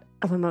skill set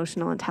of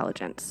emotional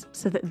intelligence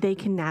so that they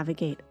can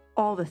navigate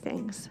all the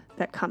things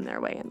that come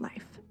their way in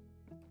life.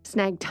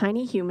 Snag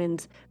Tiny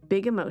Humans,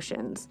 Big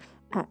Emotions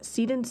at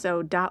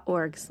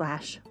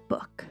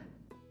seedandsow.org/book.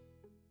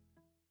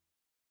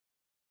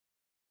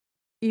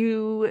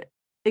 You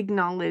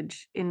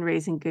acknowledge in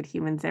Raising Good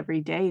Humans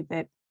every day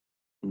that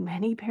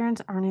many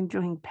parents aren't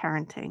enjoying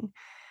parenting.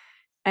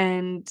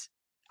 And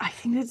I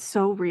think it's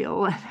so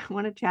real. And I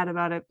want to chat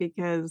about it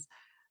because,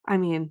 I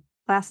mean,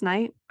 last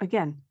night,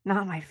 again,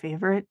 not my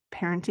favorite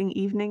parenting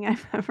evening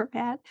I've ever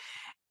had.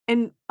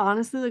 And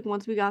honestly, like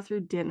once we got through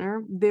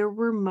dinner, there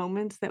were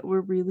moments that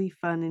were really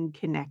fun and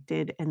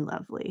connected and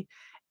lovely.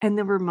 And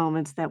there were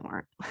moments that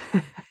weren't.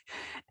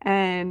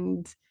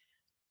 and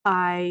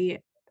I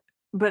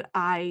but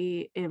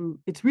I am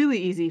it's really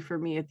easy for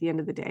me at the end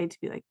of the day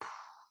to be like,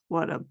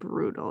 "What a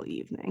brutal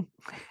evening."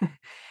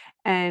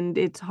 And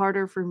it's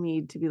harder for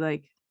me to be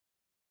like,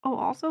 "Oh,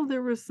 also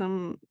there was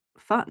some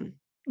fun."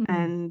 Mm,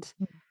 And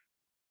mm,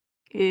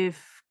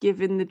 if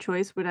given the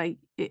choice, would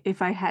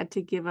if I had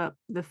to give up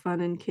the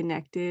fun and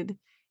connected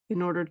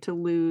in order to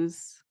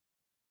lose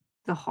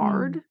the mm,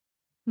 hard,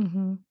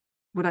 mhm.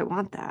 would I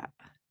want that?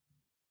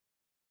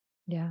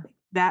 Yeah.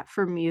 That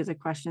for me is a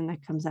question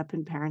that comes up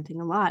in parenting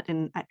a lot,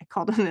 and I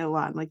called on it a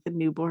lot in, like, the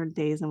newborn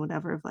days and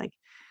whatever of, like,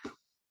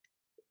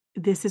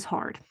 "This is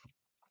hard.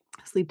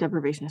 Sleep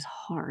deprivation is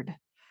hard.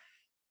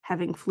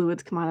 Having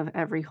fluids come out of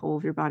every hole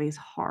of your body is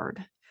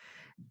hard."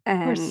 Or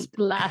And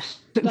splashed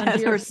onto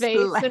that's your or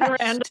face in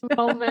random splashed.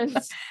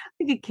 moments.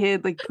 Like a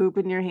kid, like,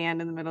 pooping your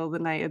hand in the middle of the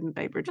night in the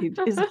diaper change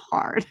is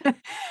hard.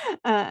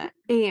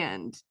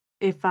 And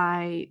if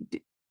I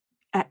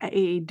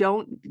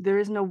don't there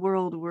is no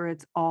world where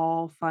it's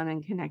all fun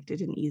and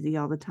connected and easy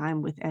all the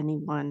time with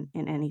anyone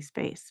in any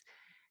space.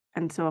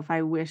 And so if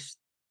I wish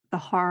the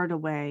hard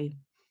away,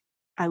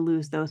 I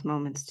lose those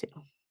moments too.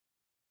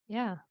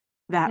 Yeah.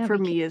 That Yeah, for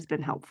me has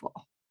been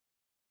helpful.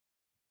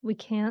 we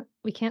can't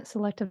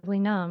selectively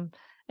numb,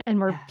 and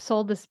we're Yeah,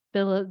 sold this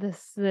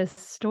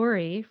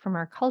story from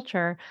our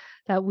culture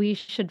that we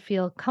should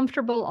feel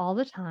comfortable all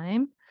the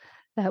time,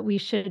 that we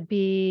should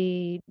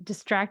be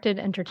distracted,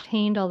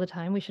 entertained all the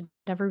time, we should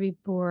never be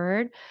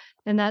bored,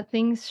 and that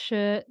things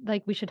should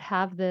like, we should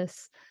have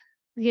this.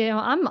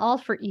 I'm all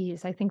for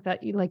ease. I think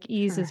that like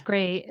ease is sure.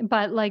 great,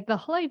 but like the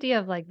whole idea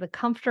of like the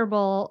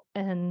comfortable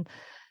and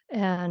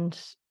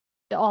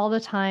all the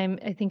time,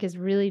 I think is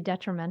really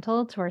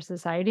detrimental to our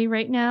society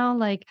right now.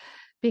 Like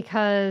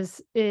because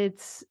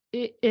it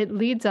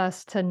leads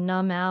us to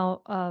numb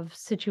out of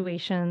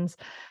situations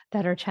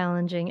that are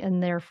challenging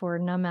and therefore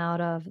numb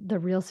out of the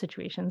real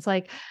situations.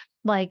 Like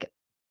like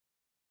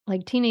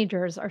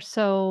teenagers are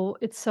so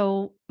it's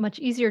so much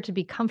easier to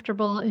be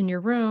comfortable in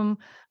your room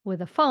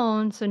with a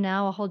phone, so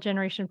now a whole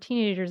generation of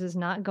teenagers is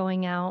not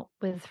going out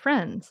with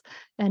friends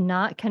and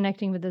not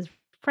connecting with those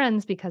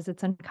friends because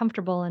it's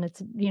uncomfortable and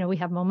we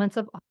have moments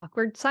of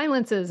awkward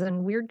silences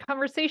and weird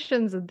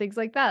conversations and things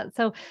like that.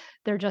 So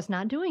they're just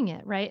not doing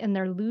it, right? And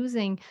they're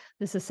losing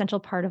this essential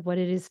part of what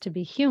it is to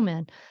be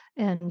human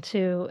and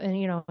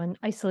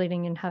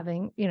isolating and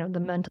having, the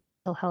mental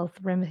health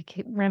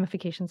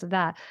ramifications of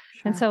that.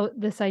 And Sure. so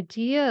this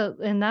idea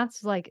and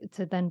that's like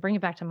to then bring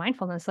it back to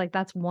mindfulness, like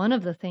that's one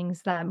of the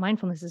things that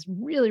mindfulness is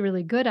really,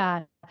 really good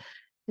at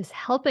is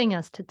helping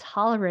us to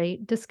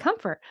tolerate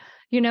discomfort,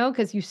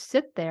 because you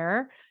sit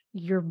there,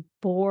 you're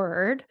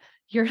bored,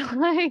 you're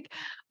like,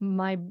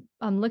 my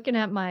I'm looking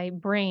at my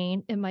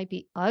brain, it might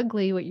be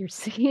ugly what you're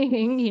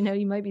seeing,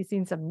 you might be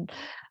seeing some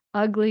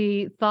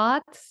ugly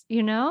thoughts,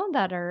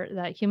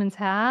 that humans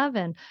have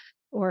and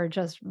or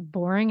just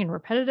boring and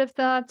repetitive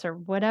thoughts or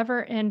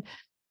whatever. And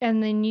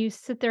then you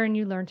sit there and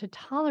you learn to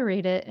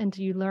tolerate it and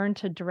you learn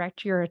to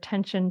direct your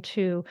attention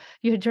to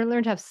you had to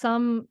learn to have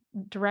some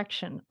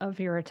direction of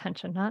your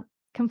attention, not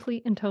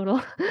complete and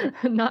total,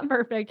 not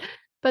perfect,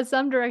 but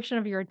some direction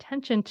of your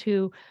attention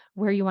to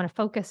where you want to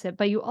focus it.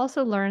 But you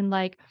also learn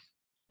like,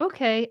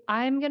 okay,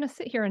 I'm going to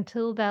sit here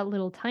until that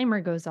little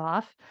timer goes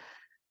off,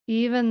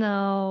 even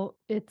though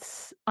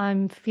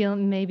I'm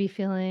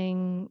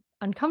feeling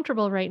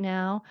uncomfortable right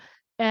now.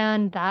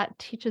 And that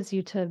teaches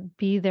you to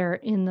be there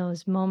in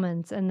those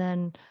moments and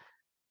then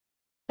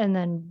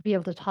be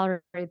able to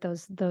tolerate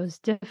those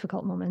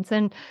difficult moments,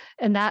 and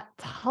that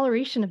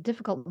toleration of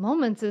difficult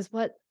moments is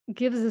what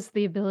gives us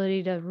the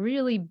ability to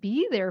really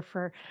be there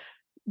for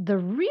the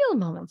real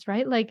moments,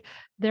 right? Like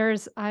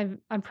I've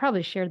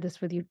probably shared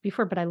this with you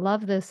before, but I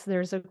love this.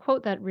 There's a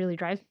quote that really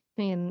drives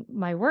me in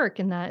my work,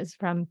 and that is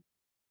from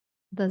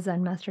the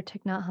Zen master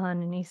Thich Nhat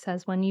Hanh, and he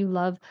says, "When you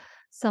love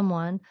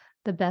someone,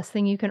 the best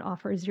thing you can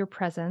offer is your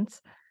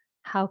presence.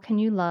 How can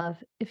you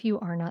love if you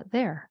are not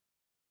there?"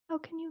 How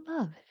can you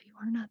love if you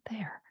are not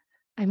there?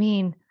 I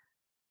mean,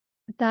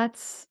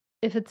 that's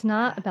if it's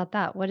not about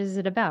that, what is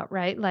it about,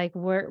 right? Like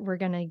we're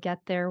gonna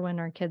get there when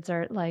our kids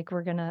are like,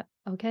 we're gonna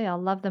okay,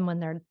 I'll love them when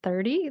they're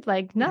 30.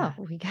 Like, no, Yeah.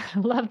 we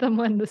gotta love them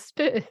when the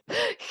spit,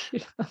 you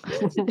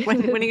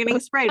When you're getting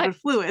sprayed know, with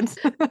fluids,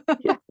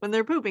 yeah. when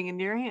they're pooping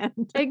into your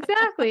hand.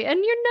 Exactly,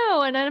 and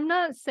and I'm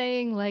not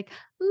saying, like,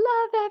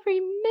 love every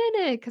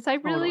minute, because I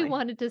really Totally.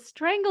 wanted to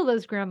strangle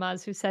those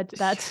grandmas who said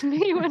that to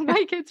me when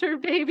my kids were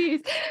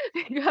babies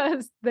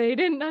because they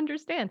didn't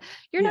understand.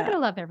 You're not Yeah, gonna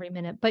love every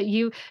minute, but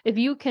if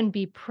you can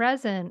be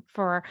present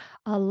for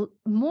a l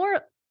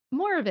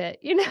more of it,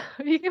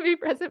 you can be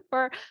present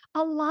for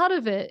a lot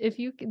of it. If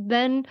you c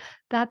then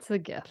that's the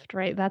gift,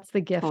 right? That's the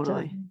gift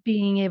of totally.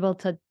 being able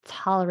to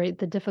tolerate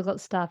the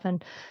difficult stuff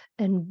and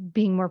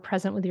being more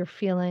present with your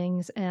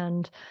feelings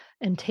and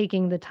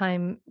taking the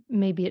time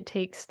maybe it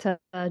takes to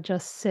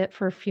just sit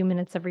for a few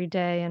minutes every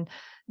day and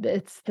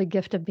it's the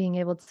gift of being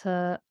able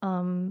to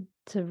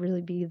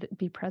really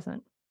be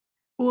present.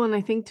 Well, and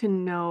I think to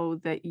know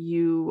that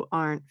you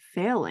aren't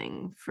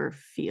failing for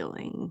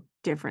feeling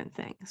different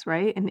things,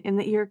 right? And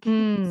that your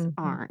kids Mhm.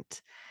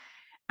 aren't.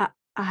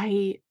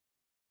 I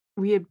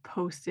we had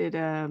posted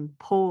a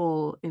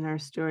poll in our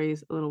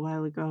stories a little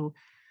while ago,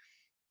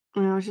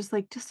 and I was just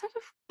like, just out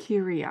of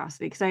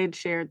curiosity, because I had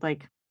shared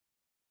like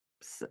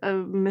a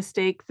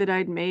mistake that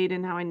I'd made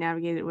and how I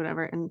navigated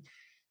whatever, and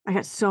I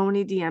got so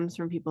many DMs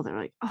from people that were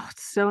like, "Oh,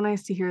 it's so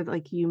nice to hear that,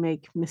 like, you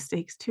make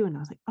mistakes too," and I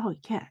was like, "Oh,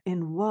 yeah,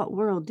 in what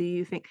world do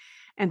you think?"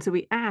 And so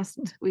we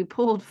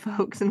polled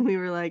folks and we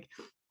were like,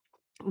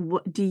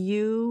 "What do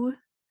you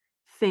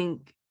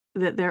think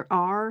that there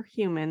are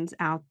humans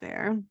out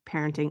there,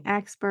 parenting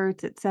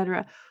experts,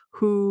 etcetera,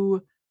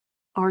 who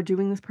are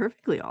doing this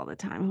perfectly all the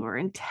time, who are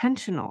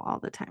intentional all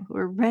the time, who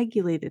are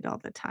regulated all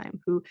the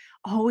time, who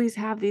always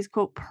have these,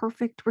 quote,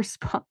 perfect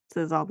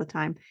responses all the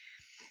time?"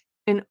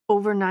 And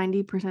over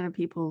 90% of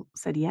people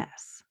said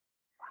yes.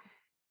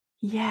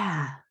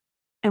 Yeah.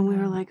 And we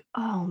were Wow. like,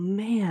 "Oh,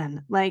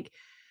 man." Like,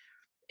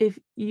 if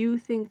you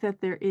think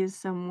that there is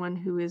someone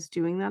who is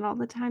doing that all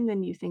the time,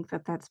 then you think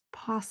that that's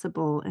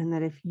possible, and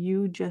that if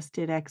you just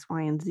did X,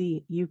 Y, and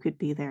Z, you could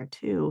be there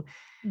too.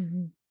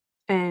 Mhm.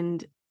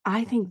 And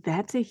I think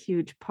that's a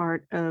huge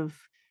part of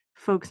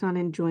folks not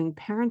enjoying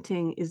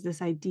parenting is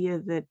this idea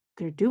that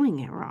they're doing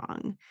it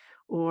wrong,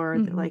 or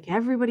that, Mhm. like,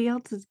 everybody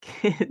else's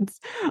kids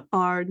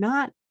are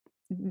not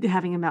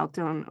having a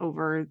meltdown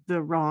over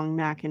the wrong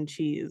mac and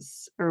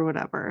cheese or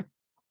whatever,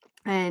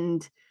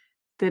 and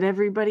that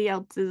everybody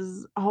else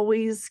is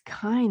always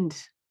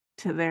kind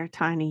to their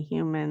tiny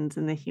humans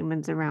and the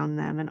humans around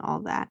them and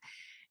all that.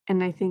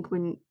 And I think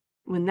when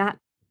that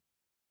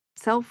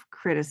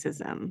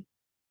self-criticism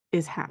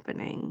is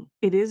happening,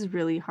 it is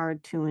really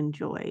hard to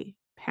enjoy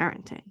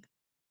parenting.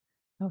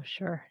 Oh,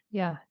 sure.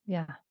 Yeah,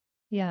 yeah.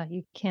 Yeah,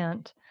 you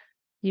can't.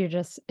 You're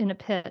just in a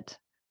pit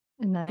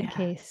in that Yeah.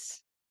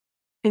 case.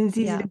 And it's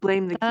easy Yeah. to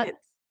blame the That kids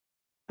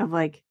of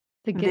like,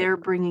 to get they're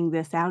bringing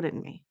this out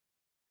in me.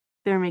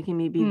 They're making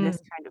me be mm,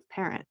 this kind of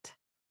parent.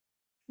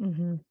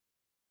 mhm.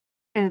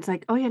 And it's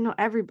like, "Oh, yeah, no,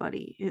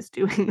 everybody is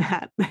doing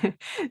that."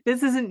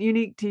 This isn't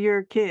unique to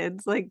your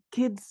kids. Like,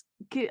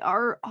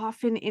 are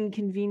often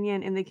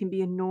inconvenient, and they can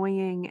be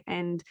annoying,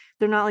 and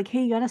they're not like,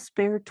 "Hey, you got a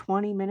spare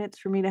 20 minutes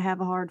for me to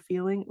have a hard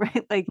feeling?"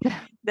 Right? Like,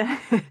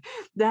 that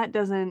that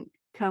doesn't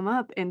come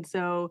up, and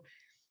so,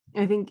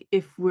 I think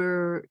if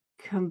we're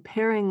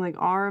comparing, like,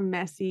 our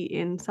messy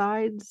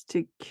insides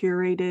to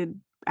curated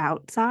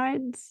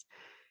outsides,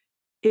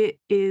 it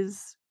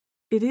is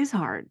it is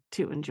hard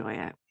to enjoy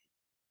it.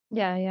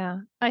 Yeah,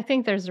 yeah. I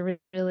think there's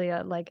really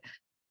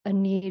a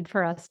need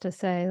for us to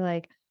say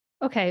like,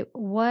 okay,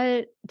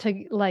 what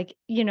to like,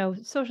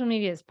 social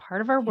media is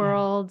part of our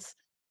Yeah. worlds.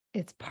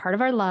 It's part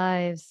of our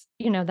lives.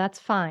 That's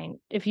fine.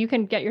 If you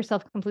can get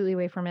yourself completely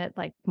away from it,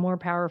 like more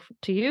power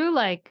to you,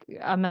 like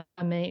I'm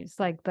amazed.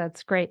 Like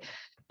that's great.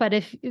 But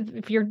if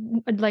you're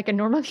like a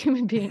normal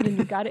human being and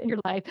you got it in your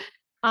life,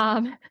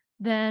 um,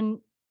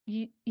 then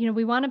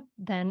we want to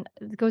then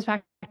it goes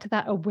back to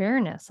that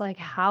awareness, like,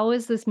 how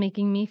is this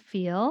making me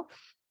feel?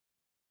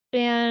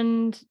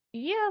 And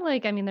yeah,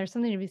 like, I mean, there's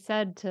something to be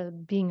said to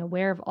being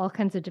aware of all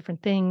kinds of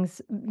different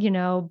things,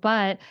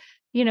 but,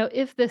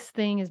 if this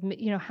thing is,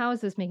 how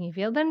is this making you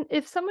feel? Then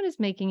if someone is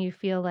making you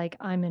feel like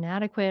I'm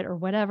inadequate or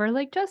whatever,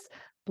 like just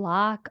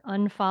block,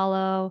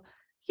 unfollow.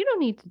 You don't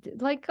need to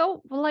like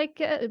go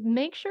like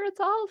make sure it's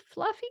all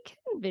fluffy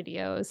kitten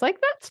videos. Like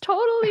that's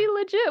totally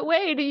legit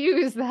way to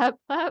use that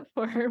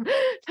platform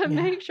to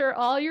Yeah. make sure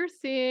all you're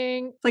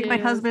seeing It's like my is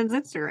husband's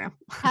Instagram.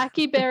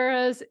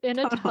 capybaras in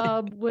a Totally.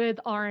 tub with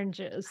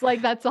oranges,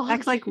 like, that's all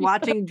Acts like you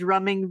watching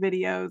drumming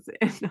videos,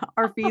 and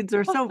our feeds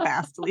are so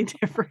vastly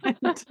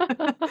different.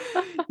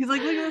 He's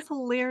like, "Look at this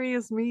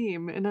hilarious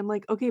meme," and I'm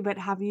like, "Okay, but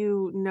have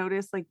you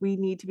noticed, like, we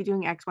need to be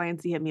doing X, Y,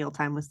 and Z at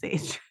mealtime with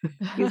Sage?"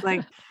 He's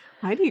like,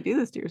 Why do you do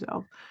this to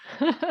yourself?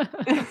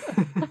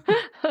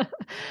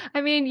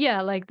 I mean,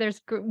 yeah, like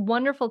there's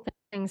wonderful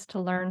things to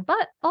learn,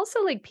 but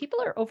also like people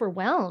are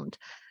overwhelmed.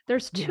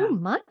 There's too Yeah.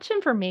 much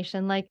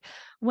information. Like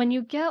when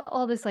you get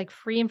all this like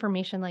free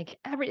information, like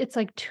it's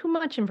like too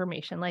much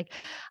information. Like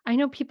I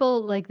know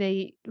people like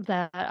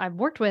that I've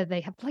worked with,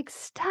 they have like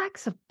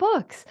stacks of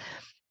books.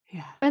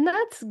 Yeah. And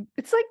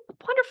it's like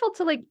wonderful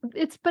to like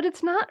but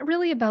it's not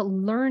really about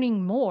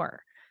learning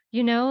more.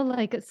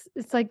 Like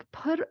it's like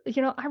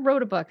I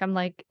wrote a book. I'm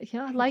like,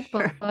 I like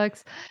Sure.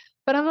 books,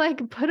 but I'm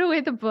like, put away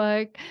the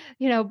book,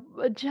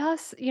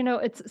 just,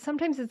 it's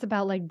sometimes it's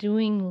about like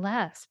doing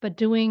less, but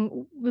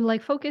doing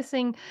like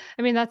focusing.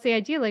 I mean, that's the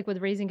idea, like with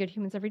raising good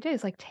humans every day.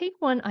 Is like take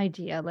one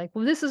idea, like,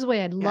 well, this is the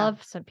way I'd Yeah.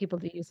 love some people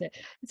to use it.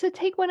 It's to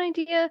take one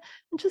idea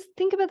and just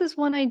think about this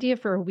one idea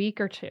for a week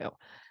or two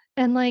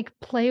and, like,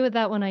 play with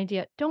that one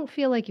idea. Don't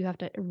feel like you have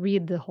to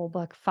read the whole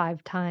book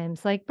 5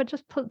 times, like, but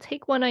just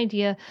take one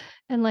idea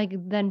and, like,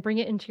 then bring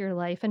it into your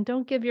life, and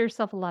don't give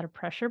yourself a lot of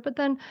pressure, but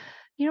then,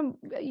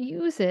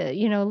 use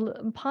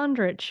it,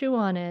 ponder it, chew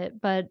on it,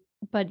 but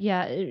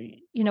yeah,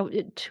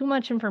 too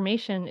much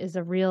information is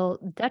a real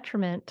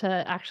detriment to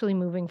actually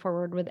moving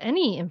forward with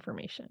any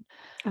information.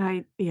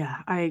 I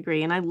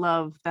agree, and I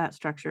love that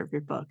structure of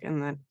your book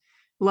and that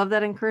love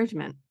that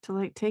encouragement to,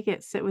 like, take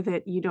it, sit with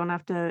it. You don't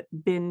have to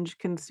binge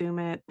consume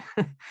it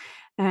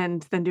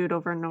and then do it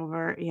over and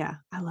over. Yeah,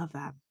 I love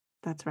that.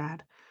 That's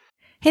rad.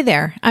 Hey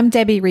there, I'm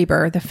Debbie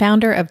Reber, the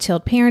founder of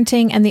Tilt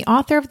Parenting and the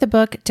author of the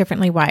book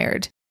Differently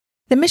Wired.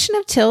 The mission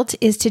of Tilt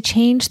is to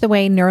change the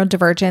way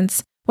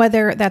neurodivergence,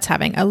 whether that's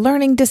having a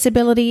learning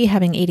disability,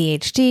 having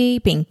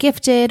ADHD, being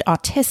gifted,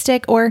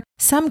 autistic, or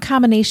some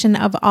combination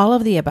of all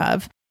of the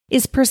above,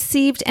 is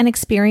perceived and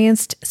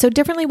experienced so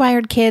differently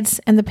wired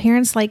kids and the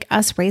parents like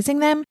us raising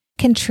them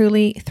can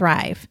truly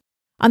thrive.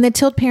 On the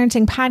Tilt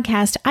Parenting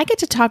podcast, I get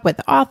to talk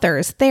with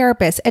authors,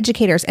 therapists,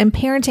 educators, and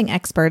parenting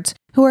experts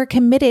who are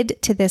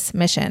committed to this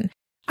mission.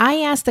 I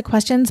ask the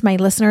questions my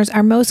listeners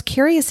are most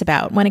curious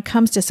about when it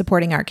comes to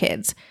supporting our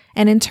kids.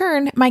 And in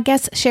turn, my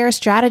guests share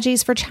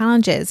strategies for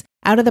challenges,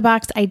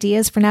 out-of-the-box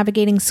ideas for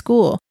navigating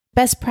school,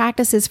 best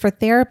practices for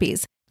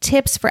therapies,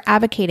 tips for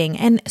advocating,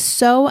 and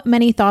so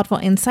many thoughtful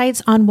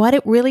insights on what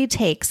it really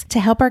takes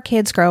to help our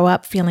kids grow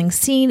up feeling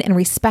seen and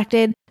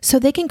respected so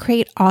they can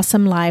create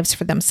awesome lives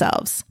for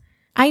themselves.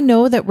 I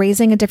know that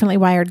raising a differently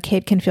wired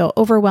kid can feel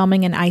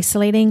overwhelming and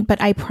isolating, but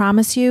I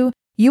promise you,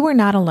 you are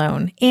not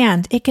alone,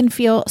 and it can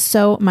feel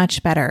so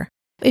much better.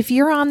 If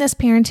you're on this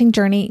parenting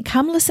journey,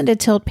 come listen to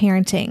Tilt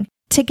Parenting.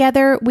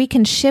 Together, we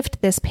can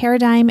shift this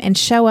paradigm and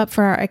show up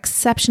for our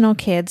exceptional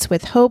kids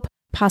with hope,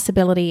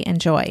 possibility,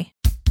 and joy.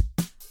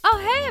 Oh,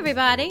 hey,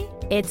 everybody.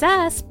 It's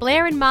us,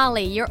 Blair and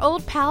Molly, your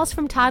old pals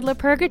from Toddler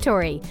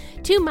Purgatory.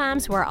 Two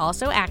moms who are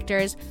also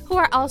actors, who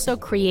are also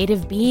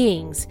creative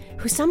beings,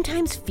 who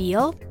sometimes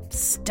feel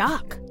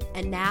stuck.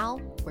 And now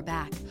we're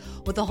back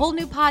with a whole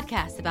new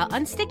podcast about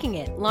unsticking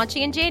it,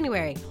 launching in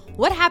January.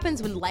 What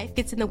happens when life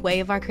gets in the way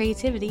of our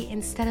creativity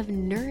instead of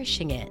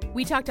nourishing it?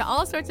 We talk to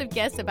all sorts of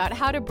guests about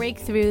how to break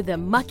through the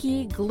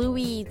mucky,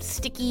 gluey,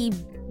 sticky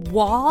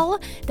wall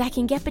that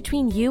can get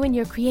between you and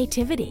your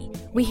creativity.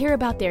 We hear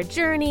about their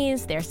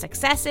journeys, their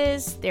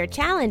successes, their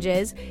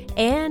challenges,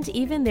 and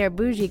even their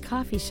bougie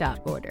coffee shop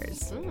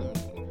orders.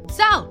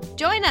 So,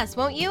 join us,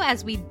 won't you,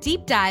 as we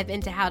deep dive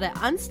into how to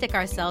unstick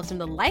ourselves from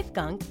the life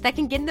gunk that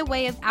can get in the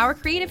way of our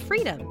creative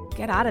freedom.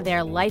 Get out of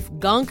there, life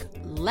gunk.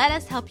 Let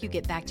us help you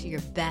get back to your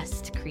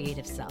best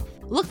creative self.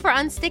 Look for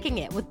Unsticking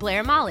It with Blair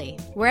and Molly,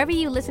 wherever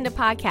you listen to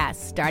podcasts,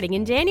 starting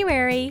in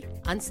January.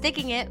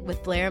 Unsticking It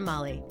with Blair and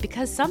Molly,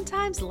 because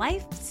sometimes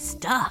life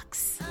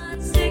sucks.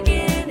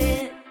 Unsticking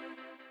it.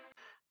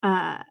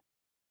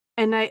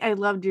 And I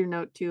loved your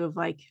note too of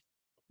like,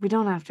 we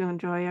don't have to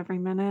enjoy every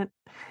minute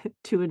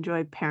to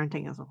enjoy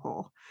parenting as a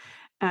whole.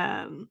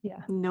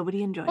 Yeah. Nobody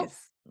Well, enjoys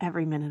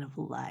every minute of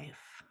life.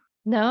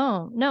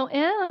 no,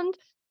 and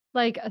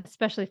like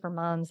especially for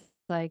moms,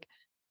 like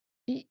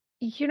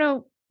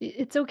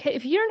it's okay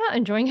if you're not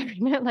enjoying every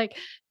minute. Like,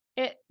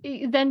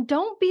 then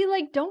don't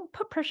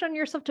put pressure on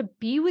yourself to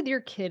be with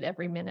your kid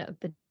every minute of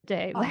the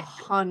day. Like,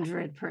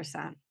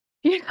 100%.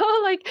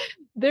 like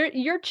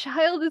your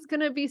child is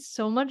gonna be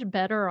so much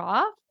better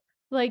off.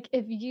 Like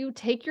if you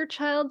take your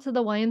child to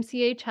the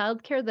YMCA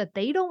childcare that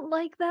they don't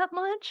like that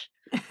much,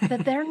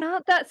 that they're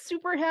not that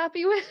super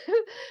happy with,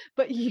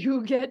 but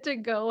you get to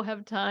go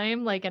have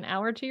time, like an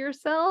hour to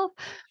yourself,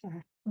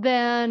 Sure.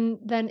 then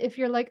if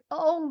you're like,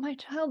 "Oh, my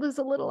child is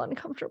a little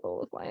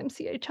uncomfortable with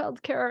YMCA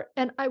childcare,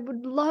 and I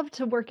would love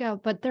to work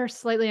out, but they're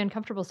slightly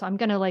uncomfortable, so I'm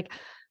gonna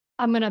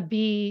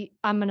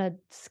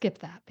skip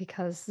that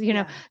because,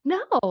 Yeah. no,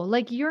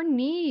 like your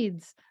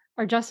needs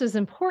are just as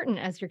important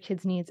as your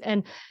kids' needs.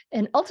 And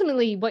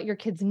ultimately what your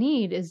kids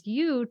need is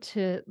you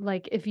to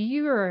like if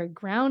you're a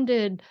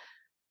grounded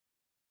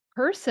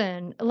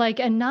person, like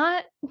and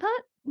not,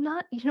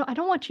 I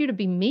don't want you to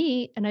be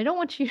me and I don't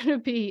want you to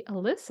be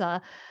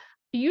Alyssa.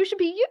 You should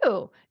be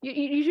you.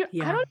 You should, I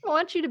Yeah. don't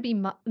want you to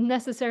be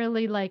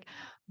necessarily like,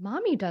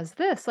 mommy does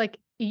this. Like,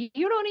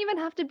 you don't even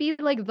have to be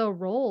like the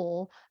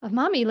role of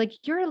mommy. Like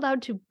you're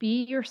allowed to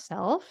be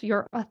yourself,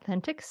 your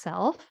authentic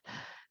self,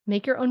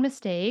 make your own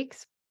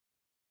mistakes,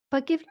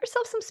 but give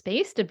yourself some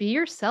space to be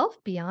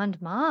yourself beyond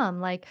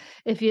mom. Like,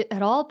 if you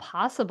at all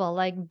possible,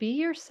 like be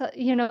yourself,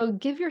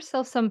 give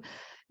yourself some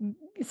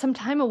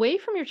time away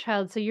from your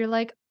child so you're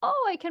like,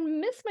 "Oh, I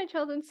can miss my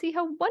child and see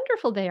how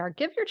wonderful they are."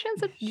 Give your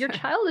Sure.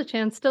 child a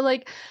chance to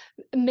like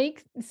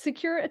make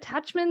secure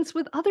attachments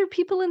with other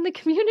people in the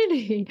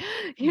community.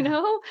 You Yeah.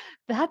 know?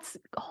 That's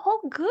all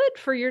good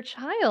for your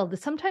child.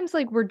 Sometimes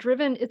like we're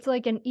driven, it's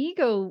like an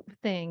ego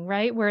thing,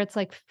 right? Where it's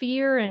like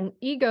fear and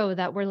ego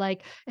that we're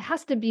like it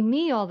has to be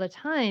me all the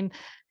time.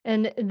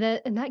 And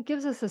that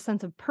gives us a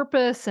sense of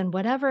purpose and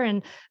whatever.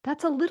 And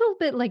that's a little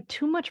bit like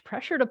too much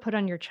pressure to put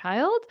on your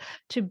child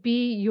to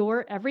be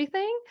your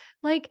everything.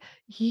 Like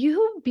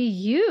you be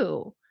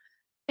you.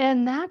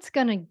 And that's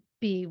gonna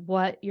be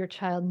what your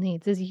child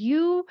needs is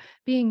you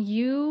being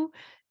you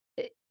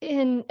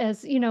in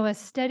as as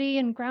steady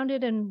and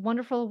grounded and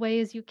wonderful way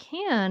as you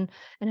can.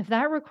 And if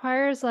that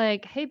requires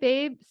like, hey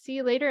babe, see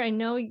you later. I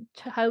know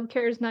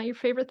childcare is not your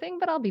favorite thing,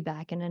 but I'll be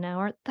back in an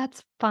hour.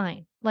 That's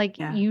fine. Like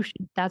Yeah.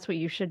 that's what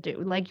you should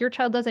do. Like your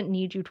child doesn't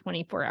need you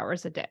 24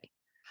 hours a day.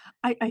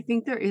 I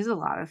think there is a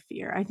lot of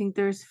fear. I think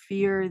there's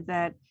fear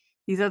that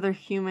these other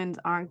humans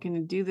aren't going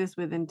to do this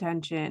with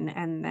intention,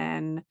 and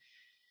then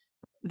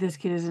this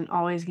kid isn't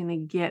always going to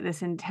get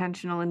this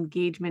intentional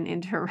engagement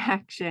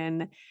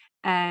interaction.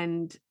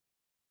 And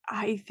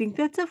I think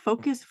that's a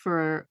focus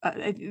for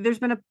there's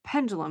been a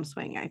pendulum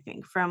swing, I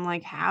think, from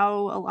like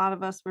how a lot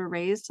of us were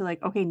raised to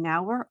like, okay,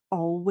 now we're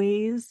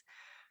always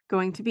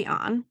going to be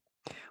on.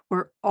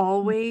 We're Mm.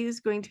 always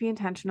going to be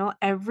intentional.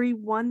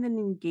 Everyone that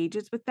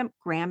engages with them,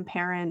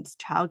 grandparents,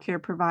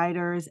 childcare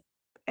providers,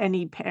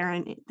 any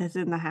parent that's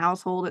in the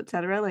household, et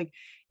cetera, like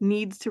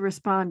needs to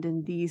respond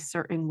in these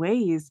certain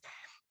ways.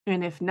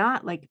 And if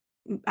not, like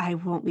I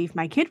won't leave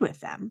my kid with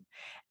them.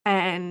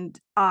 And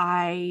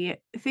I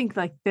think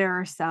like there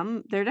are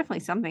definitely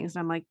some things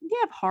I'm like,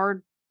 yeah,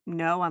 hard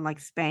no on like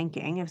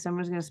spanking. If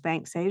someone's gonna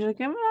spank Sage, like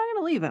I'm not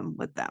gonna leave him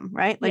with them,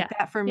 right? Like Yeah.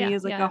 that for me Yeah.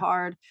 is like a Yeah.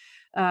 hard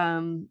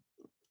um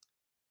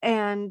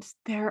and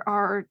there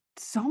are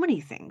so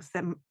many things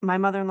that my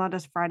mother-in-law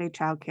does Friday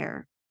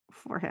childcare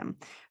for him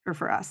or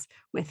for us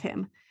with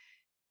him.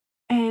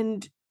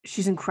 And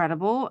she's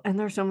incredible. And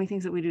there's so many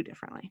things that we do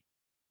differently.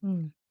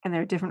 Mm. And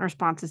there are different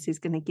responses he's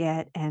going to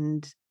get.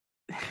 And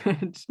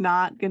it's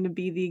not going to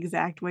be the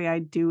exact way I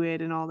do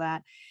it and all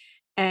that.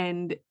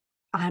 And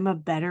I'm a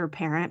better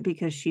parent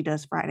because she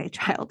does Friday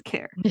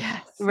childcare.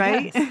 Yes.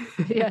 Right. Yes.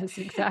 Yes.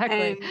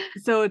 Exactly.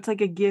 And so it's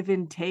like a give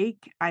and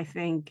take, I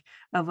think,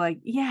 of like,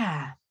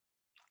 yeah,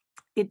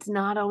 it's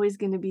not always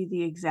gonna be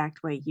the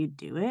exact way you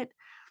do it,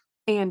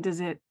 and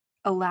does it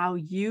allow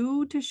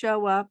you to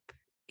show up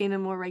in a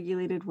more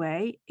regulated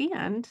way,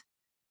 and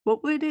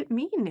what would it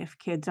mean if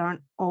kids aren't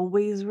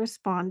always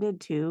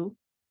responded to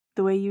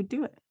the way you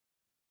do it?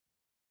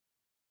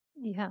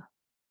 Yeah.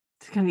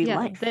 It's gonna be Yeah.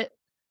 life.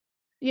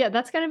 Yeah,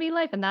 that's gonna be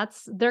life, and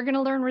they're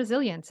gonna learn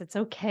resilience. It's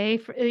okay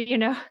for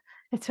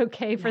it's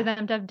okay for Yeah,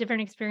 them to have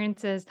different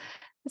experiences.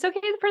 It's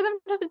okay for them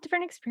to have a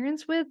different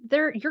experience with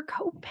your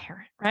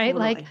co-parent, right?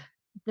 Like, totally.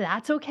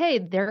 that's okay.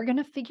 They're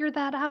gonna figure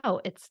that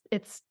out.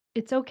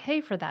 It's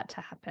okay for that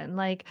to happen.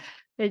 Like,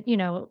 it,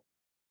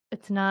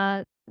 it's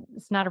not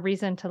it's not a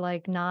reason to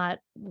like not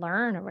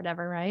learn or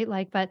whatever, right?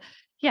 Like, but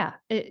yeah,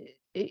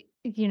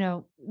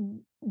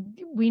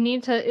 we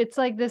need to it's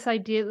like this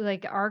idea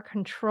like our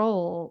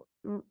control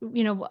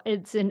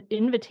it's an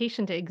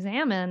invitation to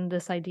examine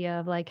this idea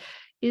of like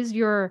is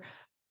your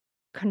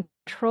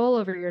control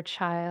over your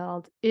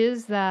child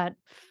is that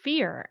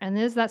fear and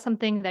is that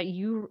something that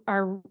you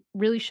are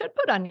really should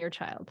put on your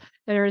child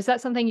or is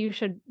that something you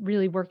should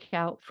really work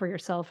out for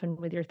yourself and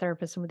with your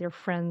therapist and with your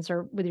friends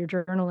or with your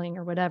journaling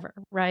or whatever,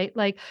 right?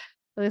 Like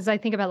as I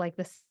think about like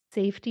the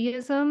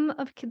safetyism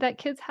of that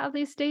kids have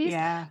these days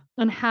Yeah,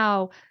 and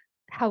how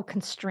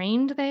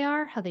constrained they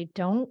are, how they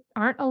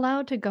aren't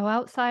allowed to go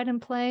outside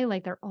and play,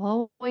 like they're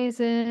always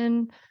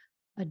in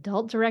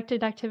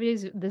adult-directed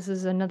activities. This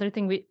is another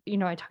thing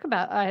I talk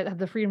about I have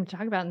the freedom to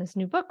talk about in this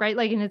new book, right?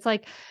 Like, and it's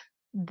like,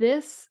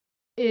 this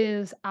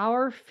is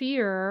our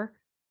fear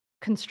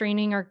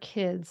constraining our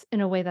kids in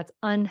a way that's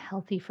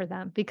unhealthy for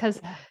them. Because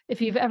yeah,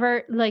 if you've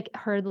ever, like,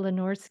 heard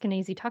Lenore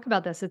Skenazy talk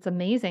about this, it's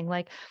amazing.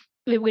 Like,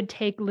 it would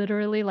take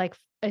literally, like,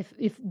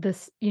 if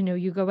this,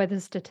 you go by the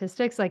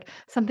statistics, like,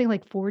 something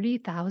like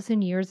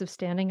 40,000 years of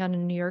standing on a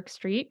New York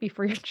street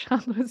before your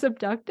child was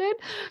abducted.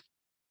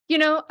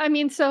 I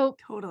mean, so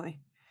totally.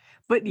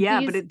 But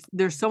yeah, but these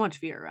there's so much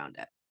fear around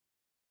it.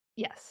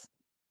 yes.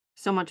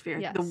 So much fear.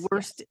 The Yes,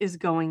 worst yes. is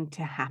going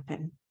to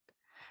happen,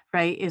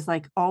 right? Is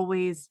like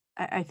always,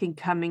 I think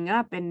coming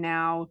up, and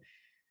now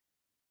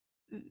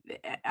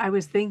I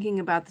was thinking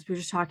about this. We were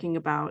just talking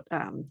about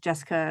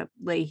Jessica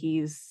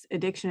Leahy's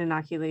addiction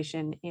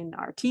inoculation in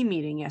our team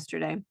meeting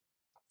yesterday,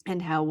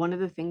 and how one of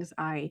the things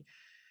I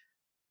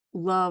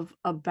love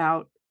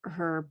about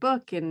her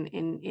book and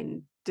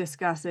in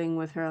discussing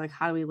with her, like,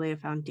 how do we lay a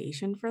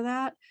foundation for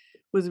that,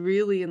 was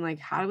really in like,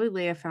 how do we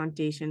lay a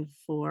foundation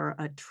for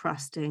a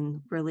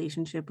trusting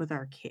relationship with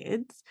our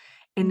kids?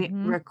 And it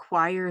Hmm.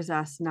 requires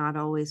us not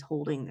always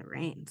holding the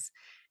reins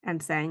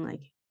and saying,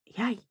 like,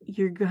 yeah,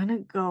 you're gonna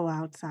go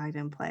outside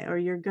and play, or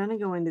you're gonna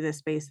go into this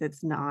space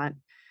that's not,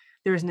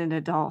 there isn't an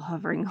adult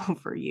hovering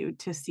over you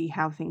to see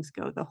how things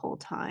go the whole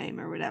time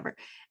or whatever.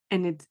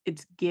 And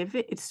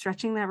it's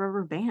stretching that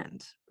rubber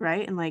band,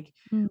 right? And like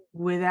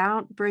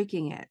without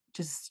breaking it,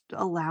 just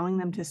allowing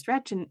them Mhm. to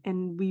stretch,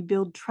 and we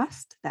build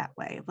trust that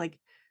way. Of like,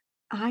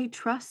 I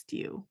trust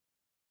you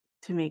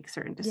to make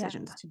certain Yeah.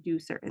 decisions, to do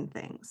certain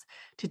things,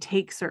 to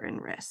take certain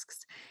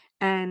risks.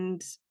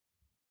 And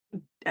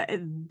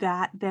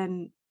that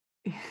then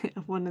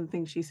one of the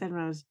things she said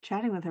when I was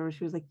chatting with her was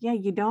she was like, "Yeah,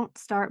 you don't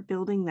start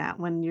building that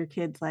when your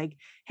kid's like,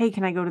 'Hey,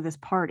 can I go to this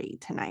party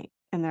tonight?'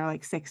 And they're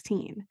like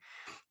 16.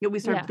 You know, we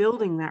start Yeah.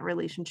 building that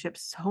relationship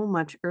so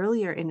much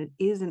earlier, and it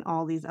is in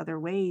all these other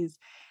ways.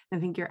 And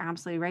I think you're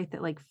absolutely right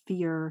that like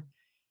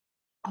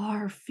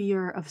our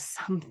fear of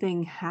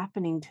something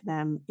happening to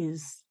them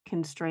is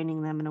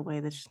constraining them in a way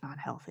that's just not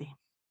healthy.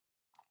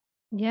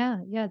 Yeah,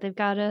 yeah, they've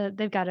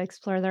gotta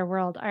explore their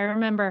world. I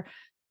remember,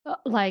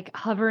 like,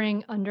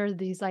 hovering under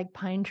these, like,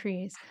 pine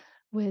trees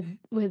with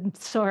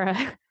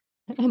Sora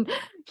and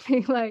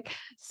being like,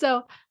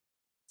 "So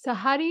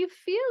how do you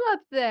feel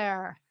up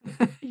there?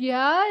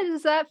 Yeah,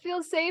 does that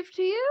feel safe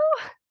to you?"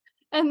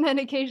 And then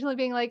occasionally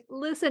being like,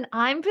 "Listen,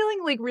 I'm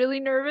feeling, like, really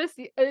nervous.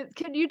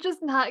 Can you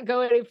just not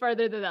go any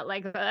further than that?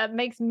 Like, that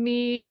makes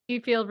me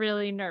feel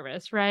really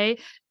nervous,"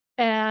 right?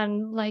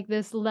 And, like,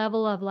 this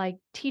level of, like,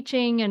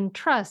 teaching and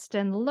trust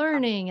and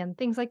learning and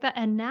things like that.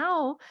 And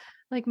now,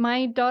 like,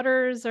 my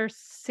daughters are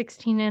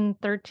 16 and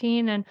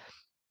 13, and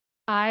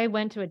I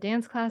went to a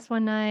dance class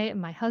one night,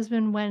 and my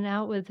husband went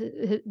out with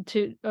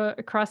to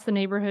across the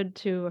neighborhood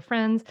to a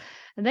friend's,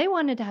 and they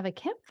wanted to have a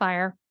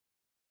campfire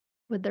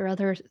with their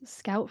other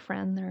scout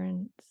friend. They're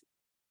in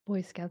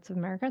Boy Scouts of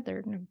America. They're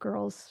in a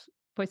girls'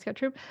 Boy Scout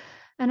troop.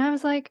 And I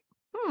was like,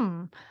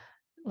 hmm,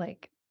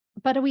 like,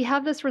 but we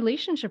have this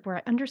relationship where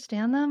I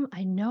understand them.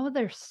 I know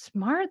they're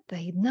smart.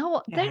 They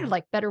know they're Yeah,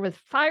 like better with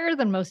fire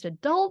than most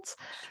adults.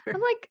 I'm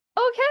sure. like,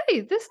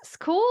 okay, this is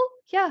cool.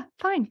 Yeah,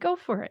 fine, go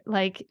for it.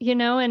 Like,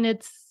 and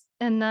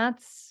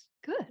that's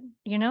good.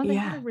 They had a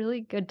Yeah.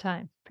 really good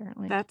time,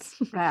 apparently. That's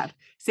rad.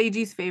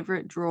 Seiji's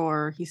favorite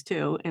drawer, he's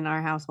 2, in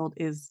our household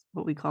is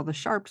what we call the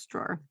sharps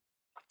drawer.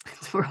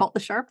 It's where all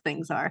the sharp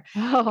things are.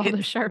 Oh, the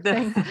It's sharp the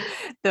things.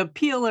 the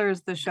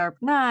peelers, the sharp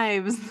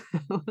knives,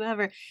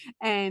 whatever,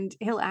 and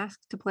he'll ask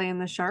to play in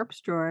the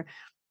sharps drawer,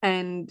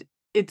 and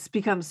it's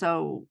become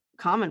so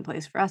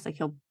commonplace for us, like,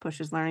 he'll push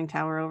his learning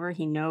tower over,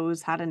 he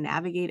knows how to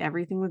navigate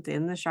everything that's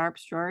in the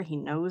sharps drawer, he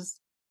knows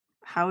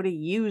how to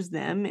use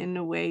them in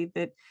a way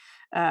that,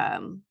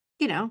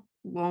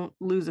 won't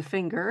lose a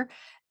finger,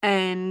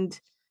 and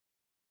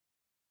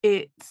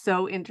it's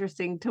so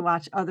interesting to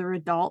watch other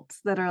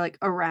adults that are, like,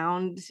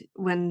 around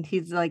when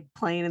he's, like,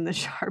 playing in the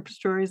sharps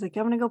drawer. He's like,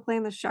 "I'm gonna go play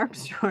in the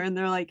sharps drawer," and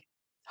they're, like,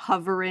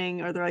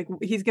 hovering, or they're like,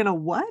 "He's gonna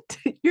what?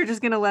 You're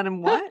just gonna let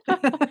him what?"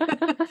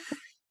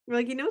 We're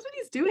like, "He knows what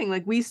he's doing."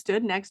 Like, we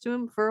stood next to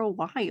him for a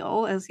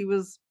while as he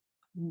was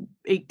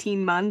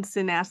 18 months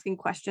and asking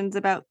questions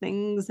about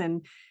things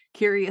and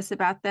curious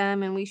about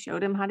them, and we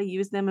showed him how to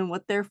use them and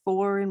what they're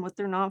for and what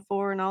they're not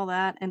for and all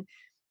that, and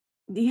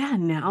yeah,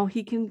 now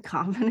he can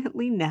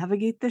confidently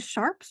navigate the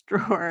sharps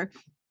drawer.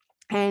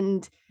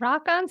 And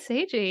Rock on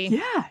Seiji.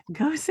 yeah,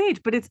 go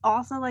Sage. But it's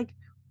also like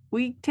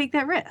we take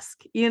that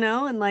risk,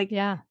 And like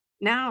Yeah.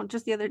 now,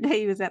 just the other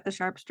day, he was at the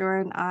sharps drawer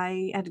and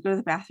I had to go to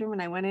the bathroom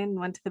and I went in,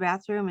 went to the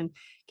bathroom and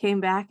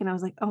came back and I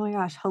was like, oh my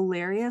gosh,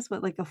 hilarious.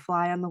 What like a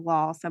fly on the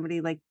wall,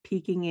 somebody like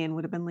peeking in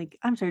would have been like,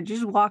 I'm sorry, did you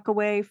just walk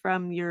away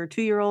from your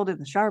 2-year-old in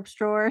the sharps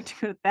drawer to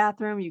go to the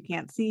bathroom? You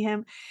can't see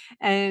him.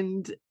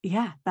 And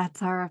yeah,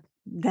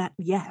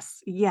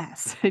 yes,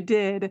 I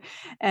did.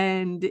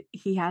 And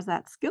he has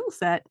that skill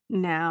set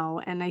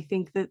now. And I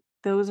think that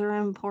those are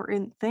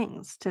important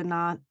things to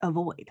not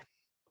avoid.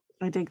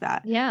 I dig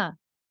that. Yeah.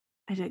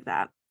 I dig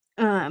that.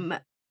 Um,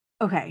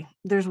 okay,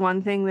 there's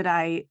one thing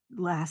that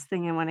last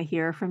thing I wanna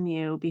hear from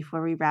you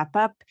before we wrap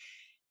up.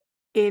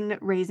 In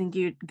raising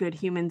good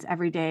humans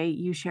every day,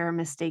 you share a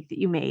mistake that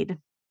you made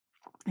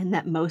and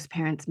that most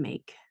parents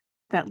make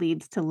that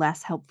leads to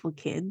less helpful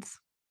kids.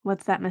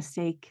 What's that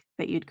mistake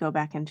that you'd go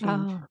back and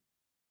change? Oh.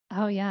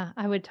 Oh, yeah,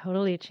 I would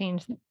totally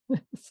change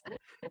this.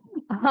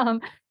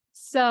 Um,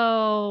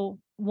 so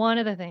one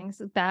of the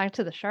things back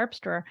to the sharp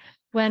drawer,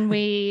 when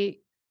I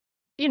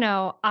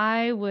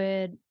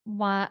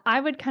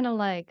would kinda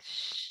like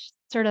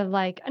sort of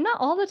like not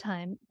all the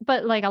time,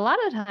 but like a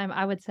lot of the time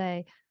I would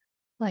say,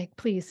 like,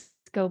 "Please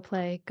go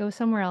play, go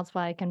somewhere else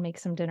while I can make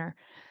some dinner."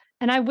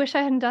 And I wish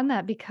I hadn't done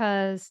that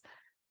because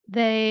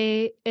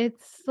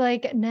it's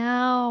like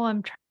now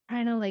I'm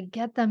trying to like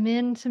get them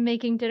into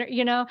making dinner,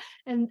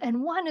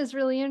 and one is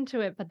really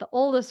into it, but the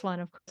oldest one,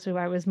 of course, who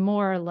I was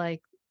more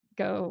like,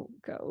 go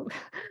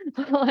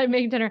while I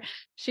make dinner,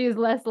 she's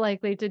less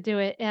likely to do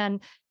it.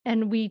 And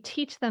we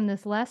teach them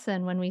this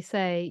lesson when we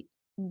say,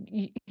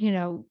 you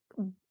know,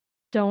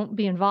 don't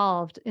be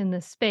involved in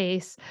the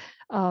space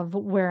of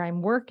where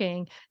I'm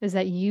working is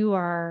that you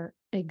are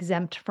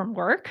exempt from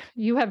work.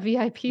 You have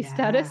VIP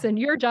status Yeah. and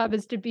your job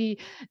is to be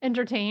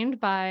entertained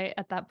by,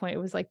 at that point it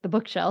was like the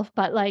bookshelf,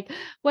 but like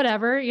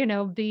whatever,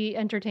 be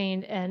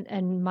entertained,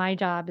 and my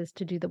job is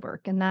to do the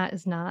work. And that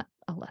is not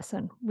a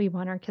lesson we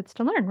want our kids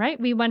to learn, right?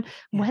 We want,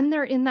 Yeah. when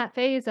they're in that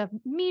phase of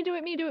me do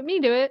it, me do it, me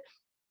do it,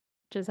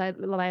 which is I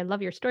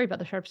love your story about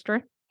the sharp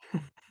story.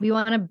 We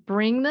want to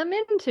bring them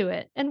into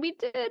it. And we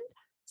did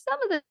some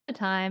of the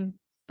time,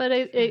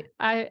 but Sure.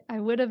 I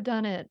would have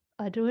done it.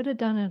 I would have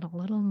done it a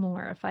little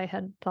more if I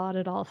had thought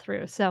it all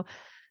through. So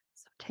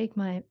take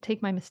my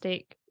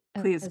mistake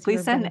Please, as please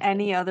your send benefit.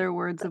 any other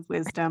words of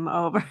wisdom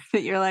over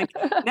that you're like,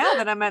 now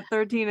that I'm at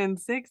 13 and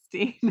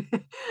 16,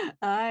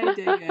 I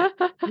dig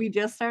it. We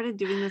just started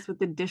doing this with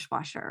the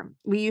dishwasher.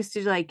 We used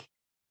to like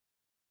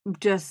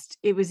just,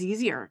 it was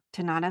easier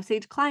to not have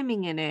Sage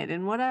climbing in it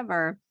and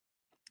whatever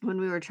when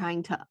we were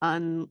trying to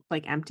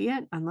empty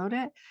it, unload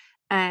it.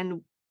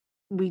 And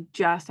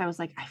I was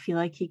like, I feel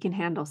like he can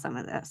handle some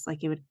of this.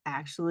 Like it would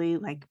actually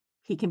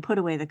he can put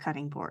away the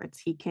cutting boards.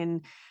 He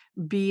can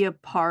be a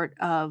part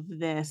of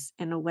this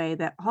in a way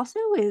that also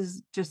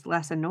is just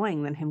less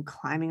annoying than him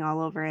climbing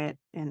all over it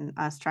and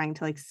us trying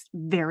to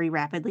very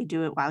rapidly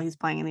do it while he's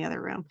playing in the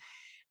other room.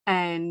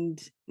 And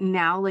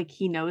now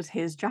he knows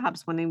his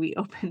jobs. When we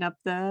open up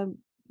the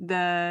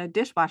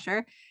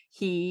dishwasher,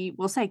 he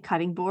will say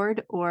cutting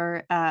board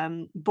or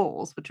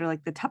bowls, which are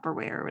like the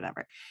Tupperware or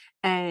whatever.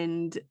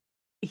 And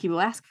he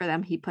will ask for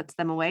them, he puts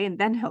them away, and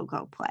then he'll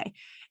go play.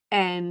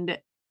 And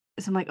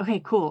so I'm like, okay,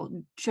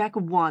 cool. Check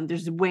one.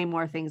 There's way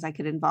more things I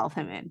could involve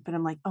him in. But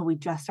I'm like, oh, we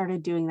just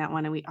started doing that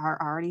one and we are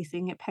already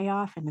seeing it pay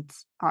off, and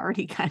it's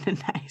already kind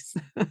of nice.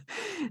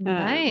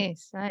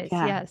 Nice. Yeah,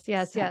 Yes,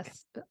 yes, sick.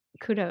 yes.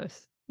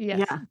 Kudos. Yes,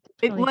 Yeah.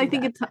 definitely I do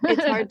think that.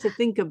 it's hard to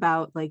think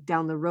about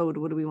down the road,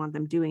 what do we want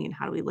them doing and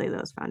how do we lay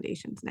those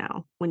foundations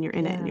now when you're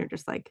in it and Yeah. you're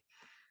just like,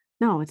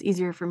 no, it's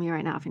easier for me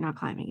right now if you're not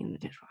climbing in the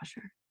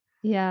dishwasher.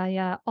 Yeah,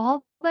 yeah.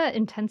 All the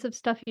intensive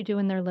stuff you do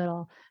when they're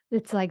little,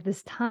 it's like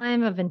this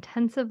time of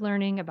intensive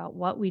learning about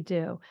what we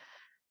do.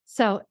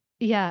 So,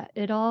 yeah,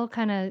 it all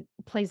kind of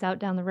plays out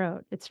down the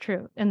road. It's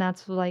true. And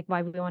that's like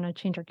why we want to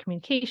change our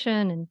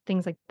communication and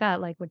things like that,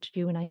 like what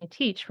you and I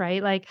teach,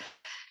 right?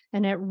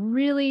 And it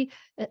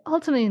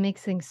ultimately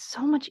makes things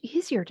so much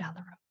easier down the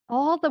road.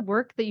 All the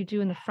work that you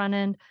do in the front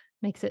end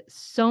makes it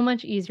so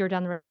much easier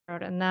down the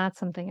road. And that's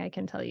something I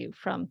can tell you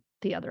from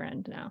the other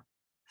end now.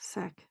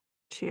 Sick.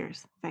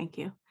 Cheers. Thank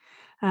you.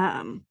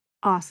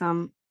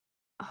 Awesome.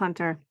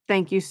 Hunter,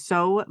 thank you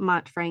so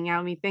much for hanging out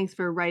with me. Thanks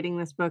for writing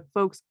this book.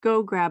 Folks,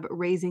 go grab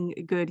Raising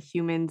Good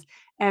Humans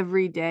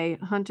every day.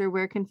 Hunter,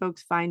 where can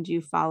folks find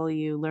you, follow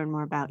you, learn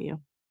more about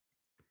you?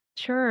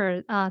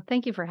 Sure.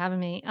 Thank you for having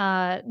me.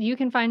 You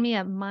can find me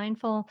at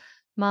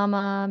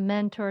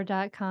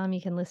mindfulmamamentor.com.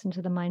 You can listen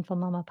to the Mindful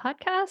Mama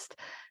podcast,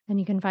 and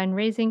you can find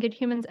Raising Good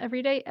Humans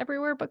every day,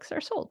 everywhere books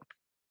are sold.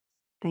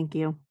 Thank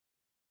you.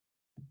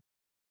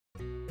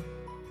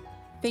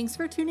 Thanks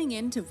for tuning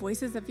in to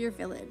Voices of Your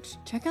Village.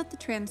 Check out the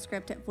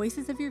transcript at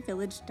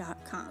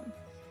voicesofyourvillage.com.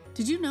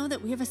 Did you know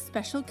that we have a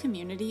special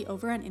community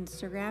over on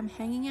Instagram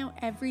hanging out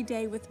every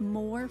day with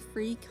more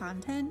free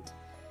content?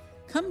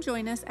 Come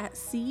join us at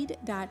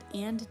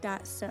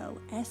seed.and.so,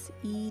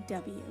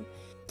 S-E-W.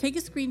 Take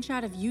a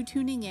screenshot of you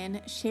tuning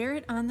in, share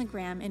it on the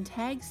gram, and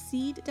tag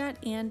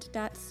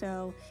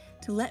seed.and.so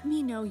to let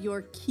me know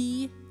your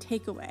key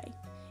takeaway.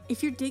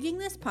 If you're digging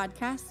this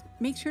podcast,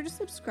 make sure to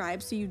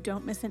subscribe so you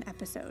don't miss an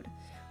episode.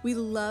 We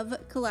love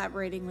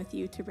collaborating with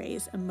you to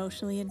raise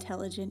emotionally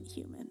intelligent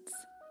humans.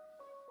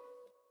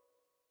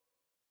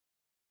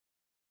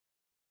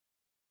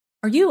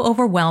 Are you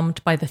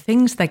overwhelmed by the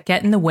things that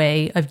get in the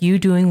way of you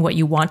doing what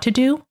you want to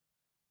do?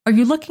 Are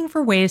you looking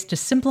for ways to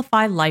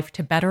simplify life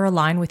to better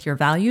align with your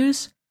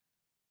values?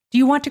 Do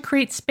you want to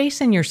create space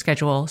in your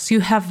schedule so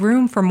you have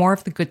room for more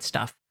of the good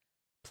stuff?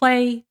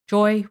 Play,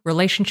 joy,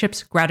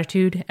 relationships,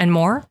 gratitude, and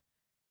more?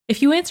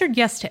 If you answered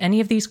yes to any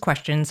of these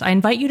questions, I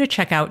invite you to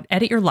check out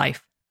Edit Your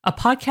Life, a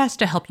podcast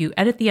to help you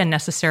edit the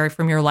unnecessary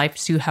from your life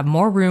so you have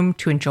more room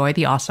to enjoy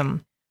the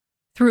awesome.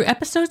 Through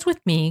episodes with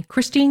me,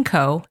 Christine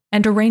Coe,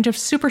 and a range of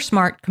super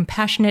smart,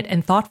 compassionate,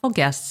 and thoughtful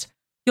guests,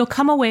 you'll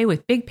come away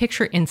with big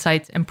picture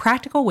insights and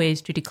practical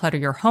ways to declutter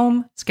your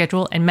home,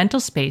 schedule, and mental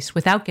space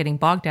without getting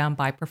bogged down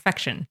by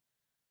perfection.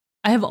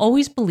 I have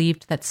always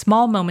believed that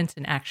small moments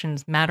and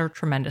actions matter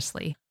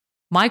tremendously.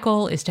 My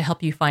goal is to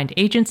help you find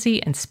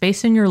agency and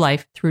space in your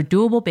life through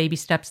doable baby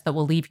steps that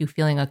will leave you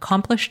feeling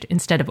accomplished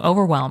instead of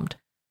overwhelmed.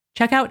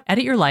 Check out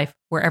Edit Your Life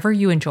wherever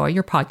you enjoy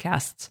your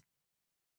podcasts.